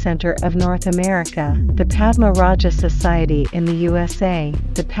Kagyu Center of North America, the Padma Raja Society in the USA,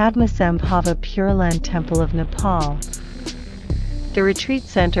 the Padmasambhava Pure Land Temple of Nepal, the Retreat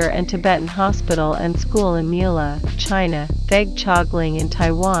Center and Tibetan Hospital and School in Mula, China, Theg Chogling in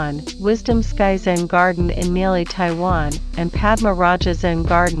Taiwan, Wisdom Sky Zen Garden in Mali, Taiwan, and Padma Raja Zen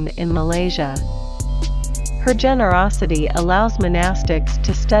Garden in Malaysia. Her generosity allows monastics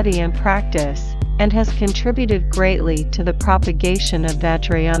to study and practice, and has contributed greatly to the propagation of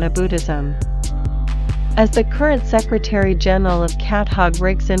Vajrayana Buddhism. As the current Secretary General of Kadhog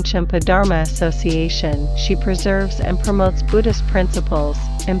Rijizan Champa Dharma Association, she preserves and promotes Buddhist principles,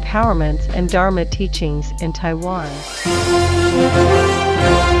 empowerments and Dharma teachings in Taiwan.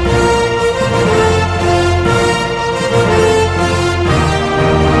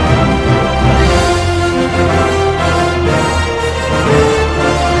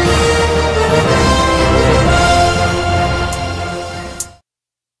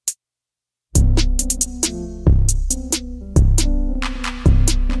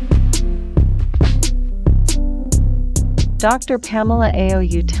 Dr. Pamela Ayo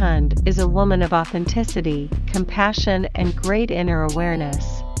Yetunde is a woman of authenticity, compassion, and great inner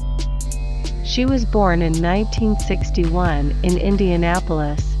awareness. She was born in 1961 in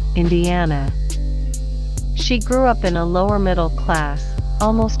Indianapolis, Indiana. She grew up in a lower middle class,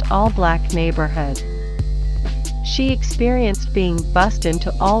 almost all-black neighborhood. She experienced being bused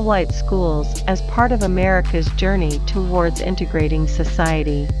into all-white schools as part of America's journey towards integrating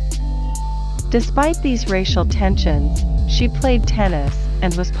society. Despite these racial tensions, she played tennis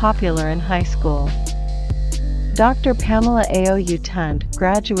and was popular in high school. Dr. Pamela Ayo Yetunde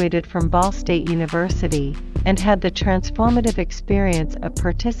graduated from Ball State University and had the transformative experience of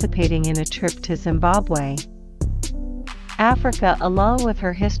participating in a trip to Zimbabwe, Africa along with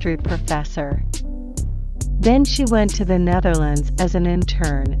her history professor. Then she went to the Netherlands as an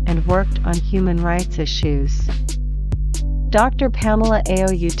intern and worked on human rights issues. Dr. Pamela Ayo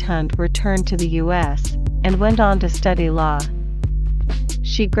Yetunde returned to the U.S. and went on to study law.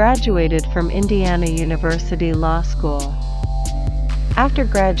 She graduated from Indiana University Law School. After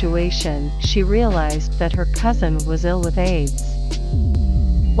graduation, she realized that her cousin was ill with AIDS.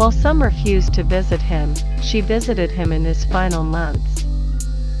 While some refused to visit him, she visited him in his final months.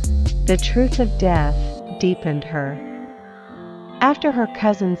 The truth of death deepened her. After her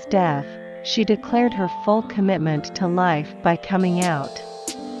cousin's death, she declared her full commitment to life by coming out,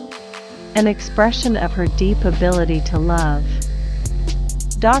 an expression of her deep ability to love.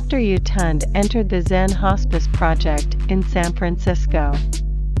 Dr. Yetunde entered the Zen Hospice Project in San Francisco.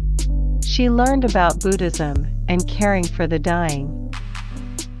 She learned about Buddhism and caring for the dying.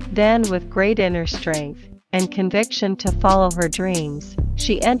 Then, with great inner strength and conviction to follow her dreams,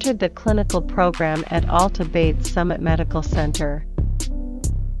 she entered the clinical program at Alta Bates Summit Medical Center.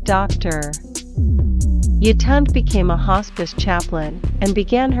 Dr. Yetunde became a hospice chaplain and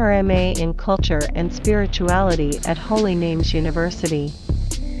began her MA in Culture and Spirituality at Holy Names University.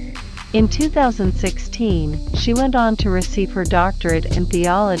 In 2016, she went on to receive her doctorate in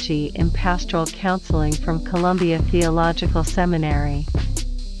theology and pastoral counseling from Columbia Theological Seminary.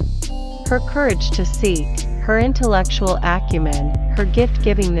 Her courage to seek, her intellectual acumen, her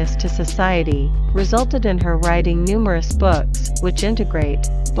gift-givingness to society, resulted in her writing numerous books which integrate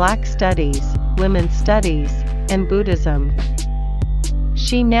Black studies, women's studies, and Buddhism.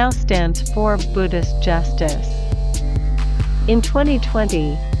 She now stands for Buddhist justice. In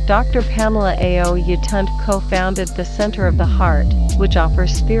 2020, Dr. Pamela Ayo Yetunde co-founded the Center of the Heart, which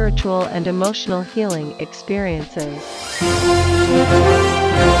offers spiritual and emotional healing experiences.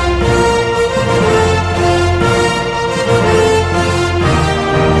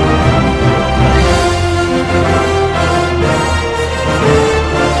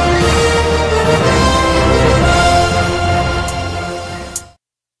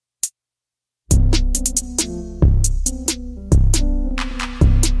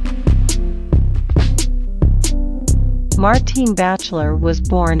 Martine Batchelor was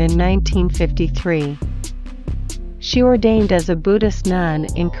born in 1953. She ordained as a Buddhist nun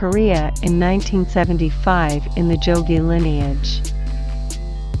in Korea in 1975 in the Jogi lineage.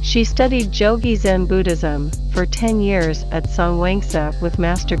 She studied Jogi Zen Buddhism for 10 years at Songwangsa with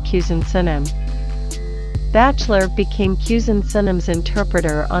Master Choejin. Batchelor became Choejin Sunam's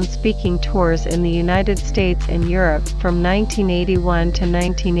interpreter on speaking tours in the United States and Europe from 1981 to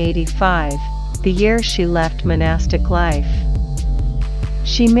 1985, the year she left monastic life.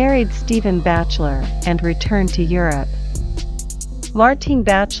 She married Stephen Batchelor and returned to Europe. Martine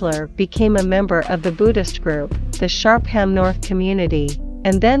Batchelor became a member of the Buddhist group, the Sharpham North Community,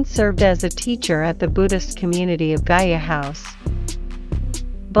 and then served as a teacher at the Buddhist community of Gaia House,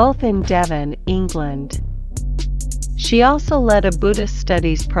 both in Devon, England. She also led a Buddhist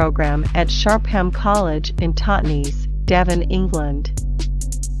studies program at Sharpham College in Totnes, Devon, England.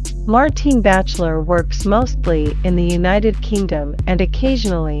 Martine Batchelor works mostly in the United Kingdom and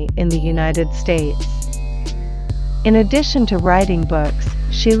occasionally in the United States. In addition to writing books,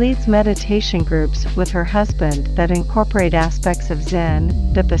 she leads meditation groups with her husband that incorporate aspects of Zen,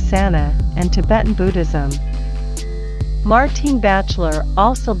 Vipassana, and Tibetan Buddhism. Martine Batchelor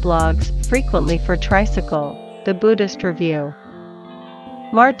also blogs frequently for Tricycle, the Buddhist Review.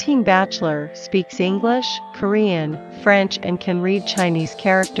 Martine Batchelor speaks English, Korean, French, and can read Chinese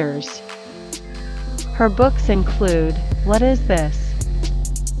characters. Her books include What Is This?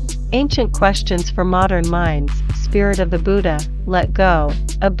 Ancient Questions for Modern Minds, Spirit of the Buddha, Let Go,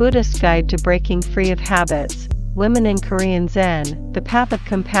 A Buddhist Guide to Breaking Free of Habits, Women in Korean Zen, The Path of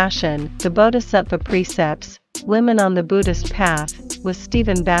Compassion, The Bodhisattva Precepts, Women on the Buddhist Path, with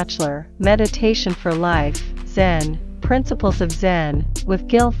Stephen Batchelor, Meditation for Life, Zen, Principles of Zen, with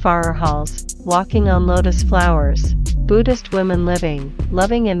Gil Farerhals, Walking on Lotus Flowers, Buddhist Women Living,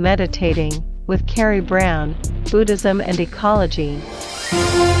 Loving and Meditating, with Carrie Brown, Buddhism and Ecology.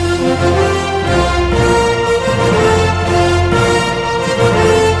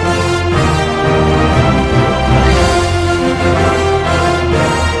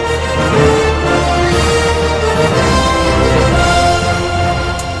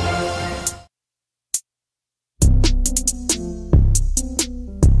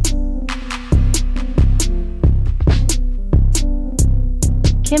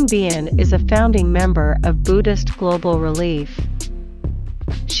 Kim Bien is a founding member of Buddhist Global Relief.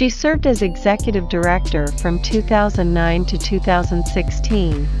 She served as executive director from 2009 to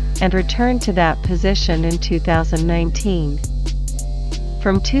 2016, and returned to that position in 2019.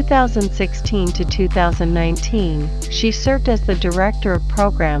 From 2016 to 2019, she served as the director of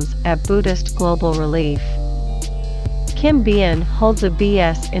programs at Buddhist Global Relief. Kim Bien holds a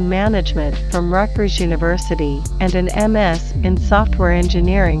BS in Management from Rutgers University and an MS in Software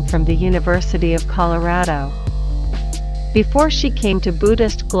Engineering from the University of Colorado. Before she came to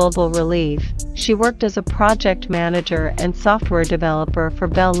Buddhist Global Relief, she worked as a project manager and software developer for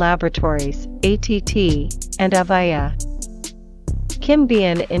Bell Laboratories, ATT, and Avaya. Kim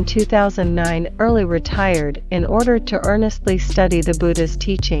Bien in 2009 early retired in order to earnestly study the Buddha's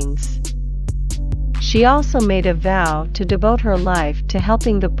teachings. She also made a vow to devote her life to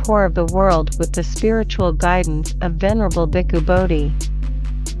helping the poor of the world with the spiritual guidance of Venerable Bhikkhu Bodhi.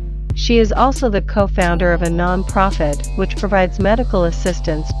 She is also the co-founder of a non-profit which provides medical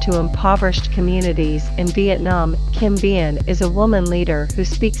assistance to impoverished communities in Vietnam. Kim Bien is a woman leader who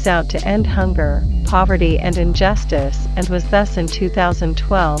speaks out to end hunger, poverty and injustice, and was thus in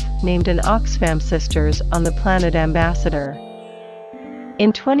 2012 named an Oxfam Sisters on the Planet Ambassador.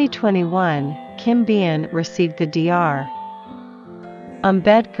 In 2021, Kim Bien received the Dr.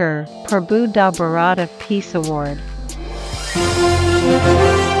 Ambedkar Prabhu Da Bharata Peace Award.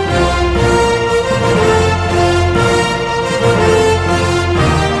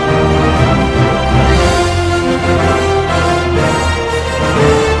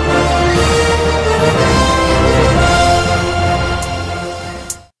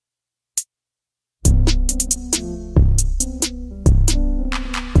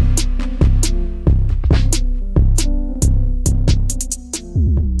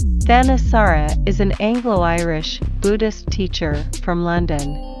 Thanissara is an Anglo-Irish Buddhist teacher from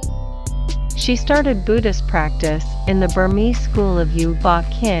London. She started Buddhist practice in the Burmese school of Yu Ba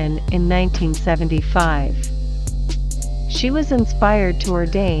Kin in 1975. She was inspired to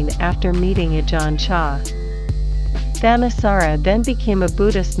ordain after meeting Ajahn Chah. Thanissara then became a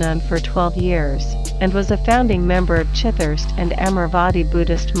Buddhist nun for 12 years, and was a founding member of Chithurst and Amaravati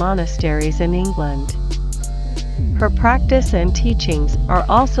Buddhist monasteries in England. Her practice and teachings are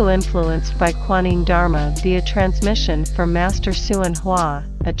also influenced by Kuan Dharma via transmission from Master Suan Hua,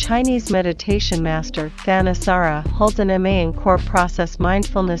 a Chinese meditation master. Thanissara holds an MA in Core Process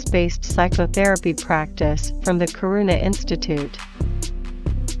Mindfulness-based psychotherapy practice from the Karuna Institute,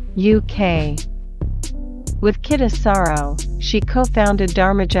 UK. With Kittisaro, she co-founded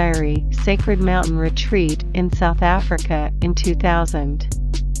Dharmagiri Sacred Mountain Retreat in South Africa in 2000.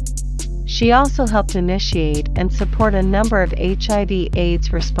 She also helped initiate and support a number of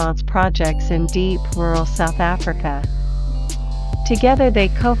HIV/AIDS response projects in deep rural South Africa. Together they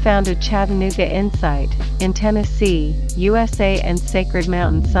co-founded Chattanooga Insight in Tennessee, USA and Sacred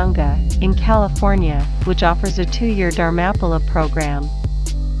Mountain Sangha in California, which offers a 2-year Dharmapala program.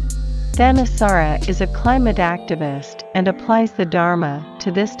 Thanissara is a climate activist and applies the Dharma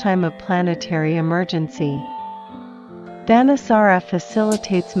to this time of planetary emergency. Thanissara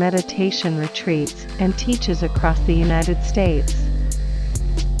facilitates meditation retreats and teaches across the United States,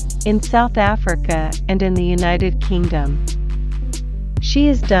 in South Africa and in the United Kingdom. She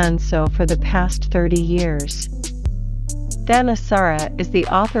has done so for the past 30 years. Thanissara is the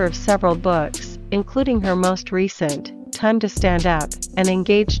author of several books, including her most recent, Time to Stand Up, an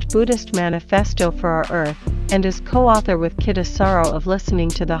Engaged Buddhist Manifesto for Our Earth, and is co-author with Kittasaro of Listening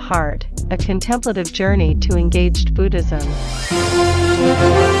to the Heart, a contemplative journey to engaged Buddhism.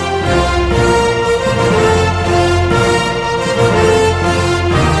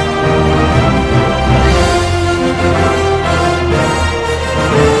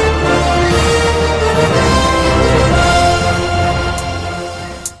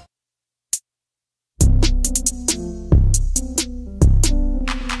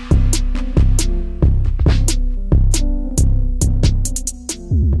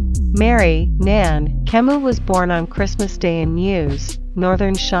 Mary Nan Kemu was born on Christmas Day in Muse,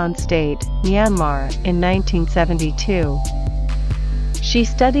 northern Shan State, Myanmar, in 1972. She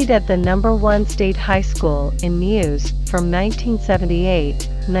studied at the No. 1 State High School in Muse from 1978 to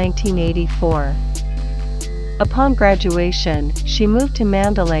 1984. Upon graduation, she moved to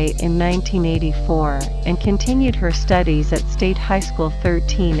Mandalay in 1984 and continued her studies at State High School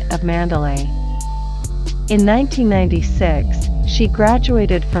 13 of Mandalay. In 1996, she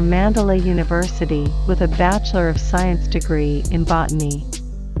graduated from Mandalay University with a Bachelor of Science degree in botany.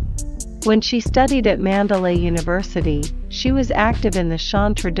 When she studied at Mandalay University, she was active in the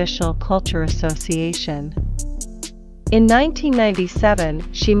Shan Traditional Culture Association. In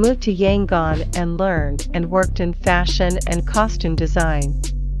 1997, she moved to Yangon and learned and worked in fashion and costume design,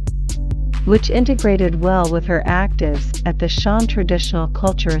 which integrated well with her actives at the Shan Traditional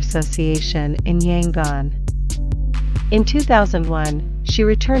Culture Association in Yangon. In 2001, she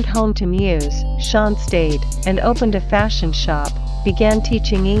returned home to Muse, Shan State, and opened a fashion shop, began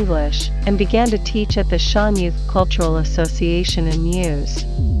teaching English, and began to teach at the Shan Youth Cultural Association in Muse.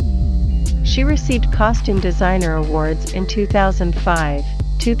 She received Costume Designer Awards in 2005,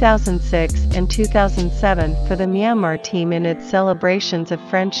 2006, and 2007 for the Myanmar team in its celebrations of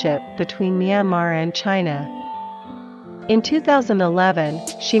friendship between Myanmar and China. In 2011,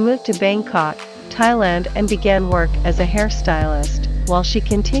 she moved to Bangkok, Thailand and began work as a hairstylist, while she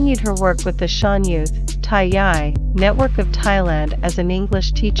continued her work with the Shan Youth, Thai Yai, Network of Thailand as an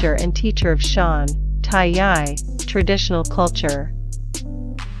English teacher and teacher of Shan, Thai Yai, traditional culture.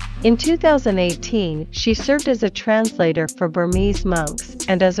 In 2018, she served as a translator for Burmese monks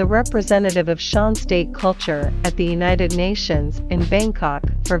and as a representative of Shan state culture at the United Nations in Bangkok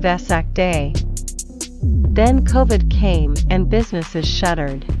for Vesak Day. Then COVID came and businesses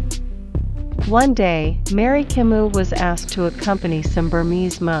shuttered. One day, Mary Kemu was asked to accompany some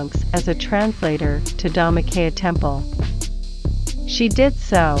Burmese monks as a translator to Dhammakaya Temple. She did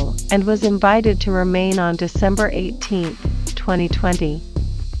so, and was invited to remain on December 18, 2020.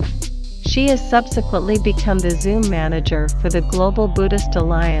 She has subsequently become the Zoom manager for the Global Buddhist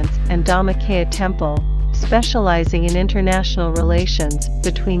Alliance and Dhammakaya Temple, specializing in international relations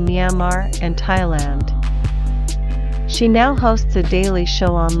between Myanmar and Thailand. She now hosts a daily show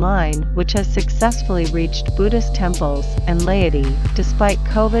online which has successfully reached Buddhist temples and laity despite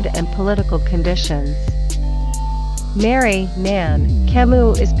COVID and political conditions. Mary Nan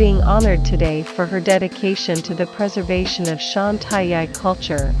Kemu is being honored today for her dedication to the preservation of Shan Thai Yai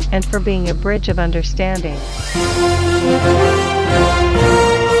culture and for being a bridge of understanding.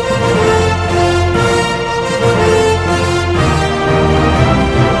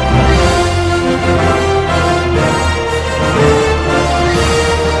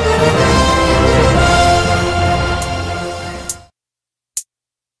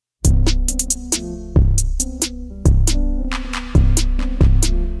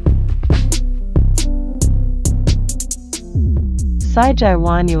 Saijai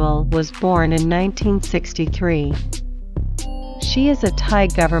Wanual was born in 1963. She is a Thai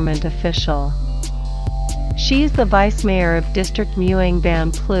government official. She is the vice mayor of District Mueang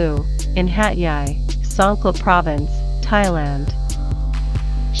Ban Plu, in Hat Yai, Songkhla Province, Thailand.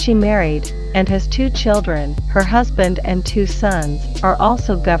 She married, and has 2 children. Her husband and 2 sons are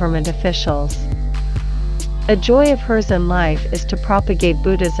also government officials. A joy of hers in life is to propagate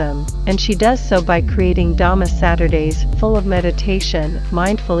Buddhism, and she does so by creating Dhamma Saturdays full of meditation,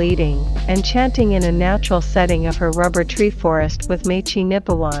 mindful eating, and chanting in a natural setting of her rubber tree forest with Mechi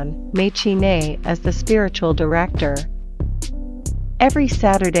Nipawan, Mechi Ne, as the spiritual director. Every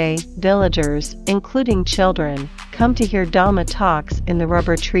Saturday, villagers, including children, come to hear Dhamma talks in the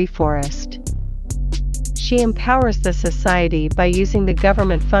rubber tree forest. She empowers the society by using the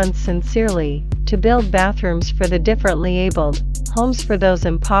government funds sincerely, to build bathrooms for the differently abled, homes for those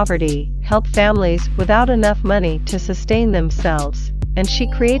in poverty, help families without enough money to sustain themselves, and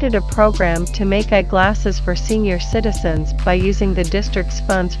she created a program to make eyeglasses for senior citizens by using the district's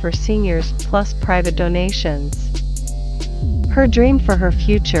funds for seniors plus private donations. Her dream for her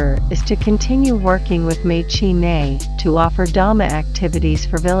future is to continue working with Mechi Ne to offer Dhamma activities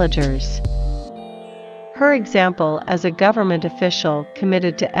for villagers. Her example as a government official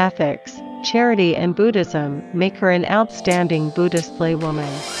committed to ethics, charity and Buddhism make her an outstanding Buddhist laywoman.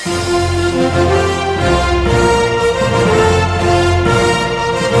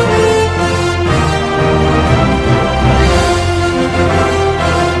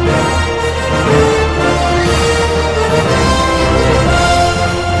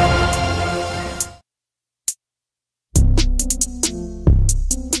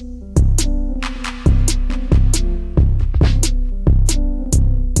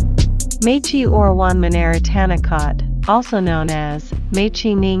 Mechi Orwan Manaratanakot, also known as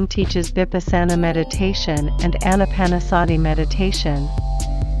Mechi Ning, teaches Vipassana meditation and Anapanasati meditation.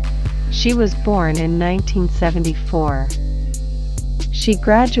 She was born in 1974. She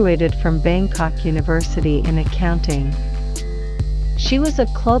graduated from Bangkok University in accounting. She was a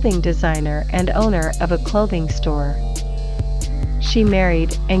clothing designer and owner of a clothing store. She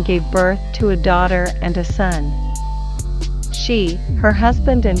married and gave birth to a daughter and a son. She, her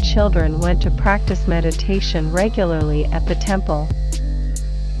husband and children went to practice meditation regularly at the temple.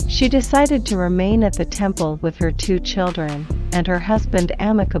 She decided to remain at the temple with her 2 children, and her husband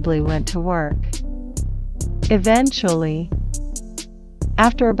amicably went to work. Eventually,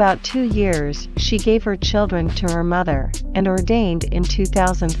 after about 2 years, she gave her children to her mother, and ordained in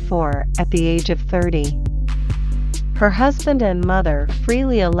 2004 at the age of 30. Her husband and mother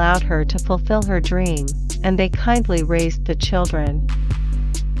freely allowed her to fulfill her dream, and they kindly raised the children.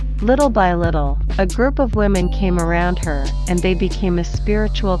 Little by little, a group of women came around her, and they became a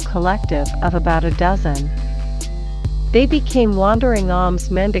spiritual collective of about a dozen. They became wandering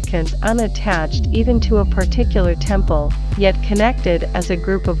alms mendicants, unattached even to a particular temple, yet connected as a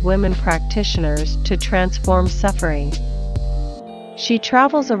group of women practitioners to transform suffering. She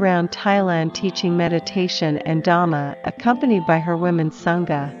travels around Thailand teaching meditation and Dhamma, accompanied by her women's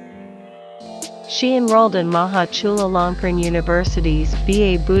Sangha. She enrolled in Maha Chulalongkorn University's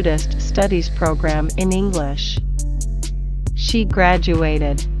BA Buddhist Studies program in English. She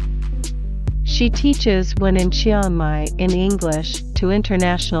graduated. She teaches when in Chiang Mai in English to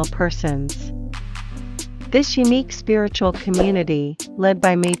international persons. This unique spiritual community, led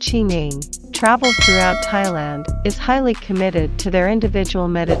by Mechi Ning, travels throughout Thailand, is highly committed to their individual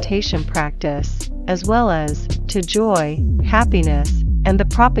meditation practice, as well as to joy, happiness, and the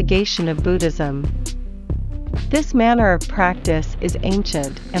propagation of Buddhism. This manner of practice is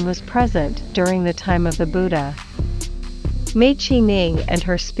ancient and was present during the time of the Buddha. Mechi Ning and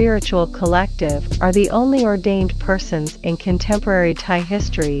her spiritual collective are the only ordained persons in contemporary Thai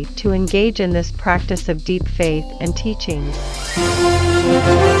history to engage in this practice of deep faith and teachings.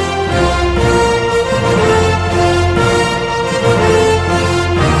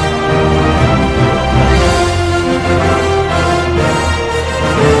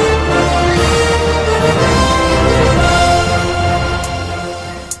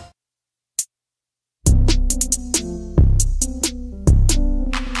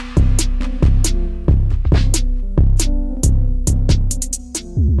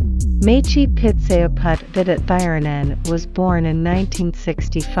 Mechi Pitseoput Vidathiranan was born in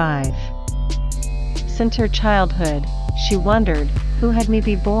 1965. Since her childhood, she wondered, who had me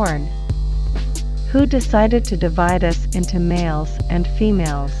be born? Who decided to divide us into males and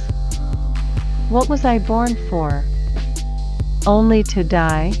females? What was I born for? Only to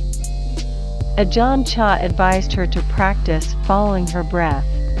die? Ajahn Chah advised her to practice following her breath,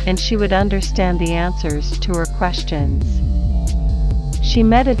 and she would understand the answers to her questions. She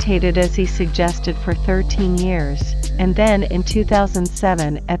meditated as he suggested for 13 years, and then in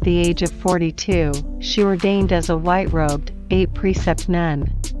 2007, at the age of 42, she ordained as a white-robed, 8-precept nun.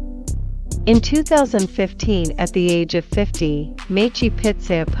 In 2015, at the age of 50, Mechi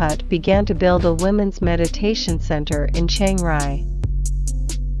Pitseoput began to build a women's meditation center in Chiang Rai.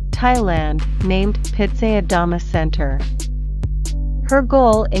 Thailand, named Pitsaya Dhamma Center. Her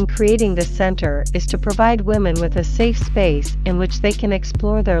goal in creating the center is to provide women with a safe space in which they can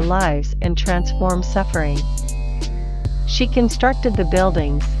explore their lives and transform suffering. She constructed the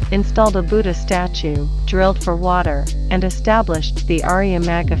buildings, installed a Buddha statue, drilled for water, and established the Arya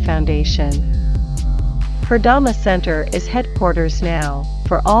Magga Foundation. Her Dhamma Center is headquarters now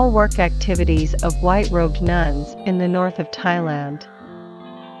for all work activities of white-robed nuns in the north of Thailand.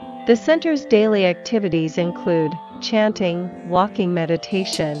 The center's daily activities include chanting, walking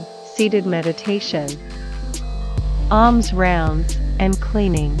meditation, seated meditation, alms rounds, and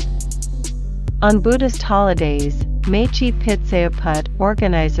cleaning. On Buddhist holidays, Mechi Pitsayaput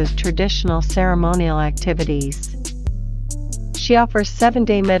organizes traditional ceremonial activities. She offers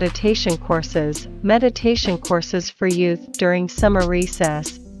 7-day meditation courses for youth during summer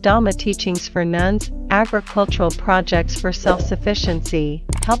recess, Dhamma teachings for nuns, agricultural projects for self-sufficiency,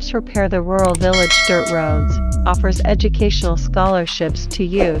 helps repair the rural village dirt roads, offers educational scholarships to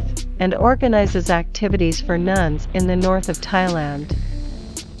youth, and organizes activities for nuns in the north of Thailand.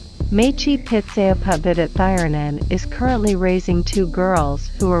 Mechi Pitsayaput is currently raising 2 girls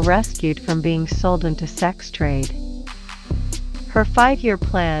who were rescued from being sold into sex trade. Her 5-year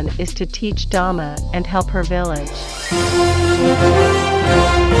plan is to teach Dhamma and help her village.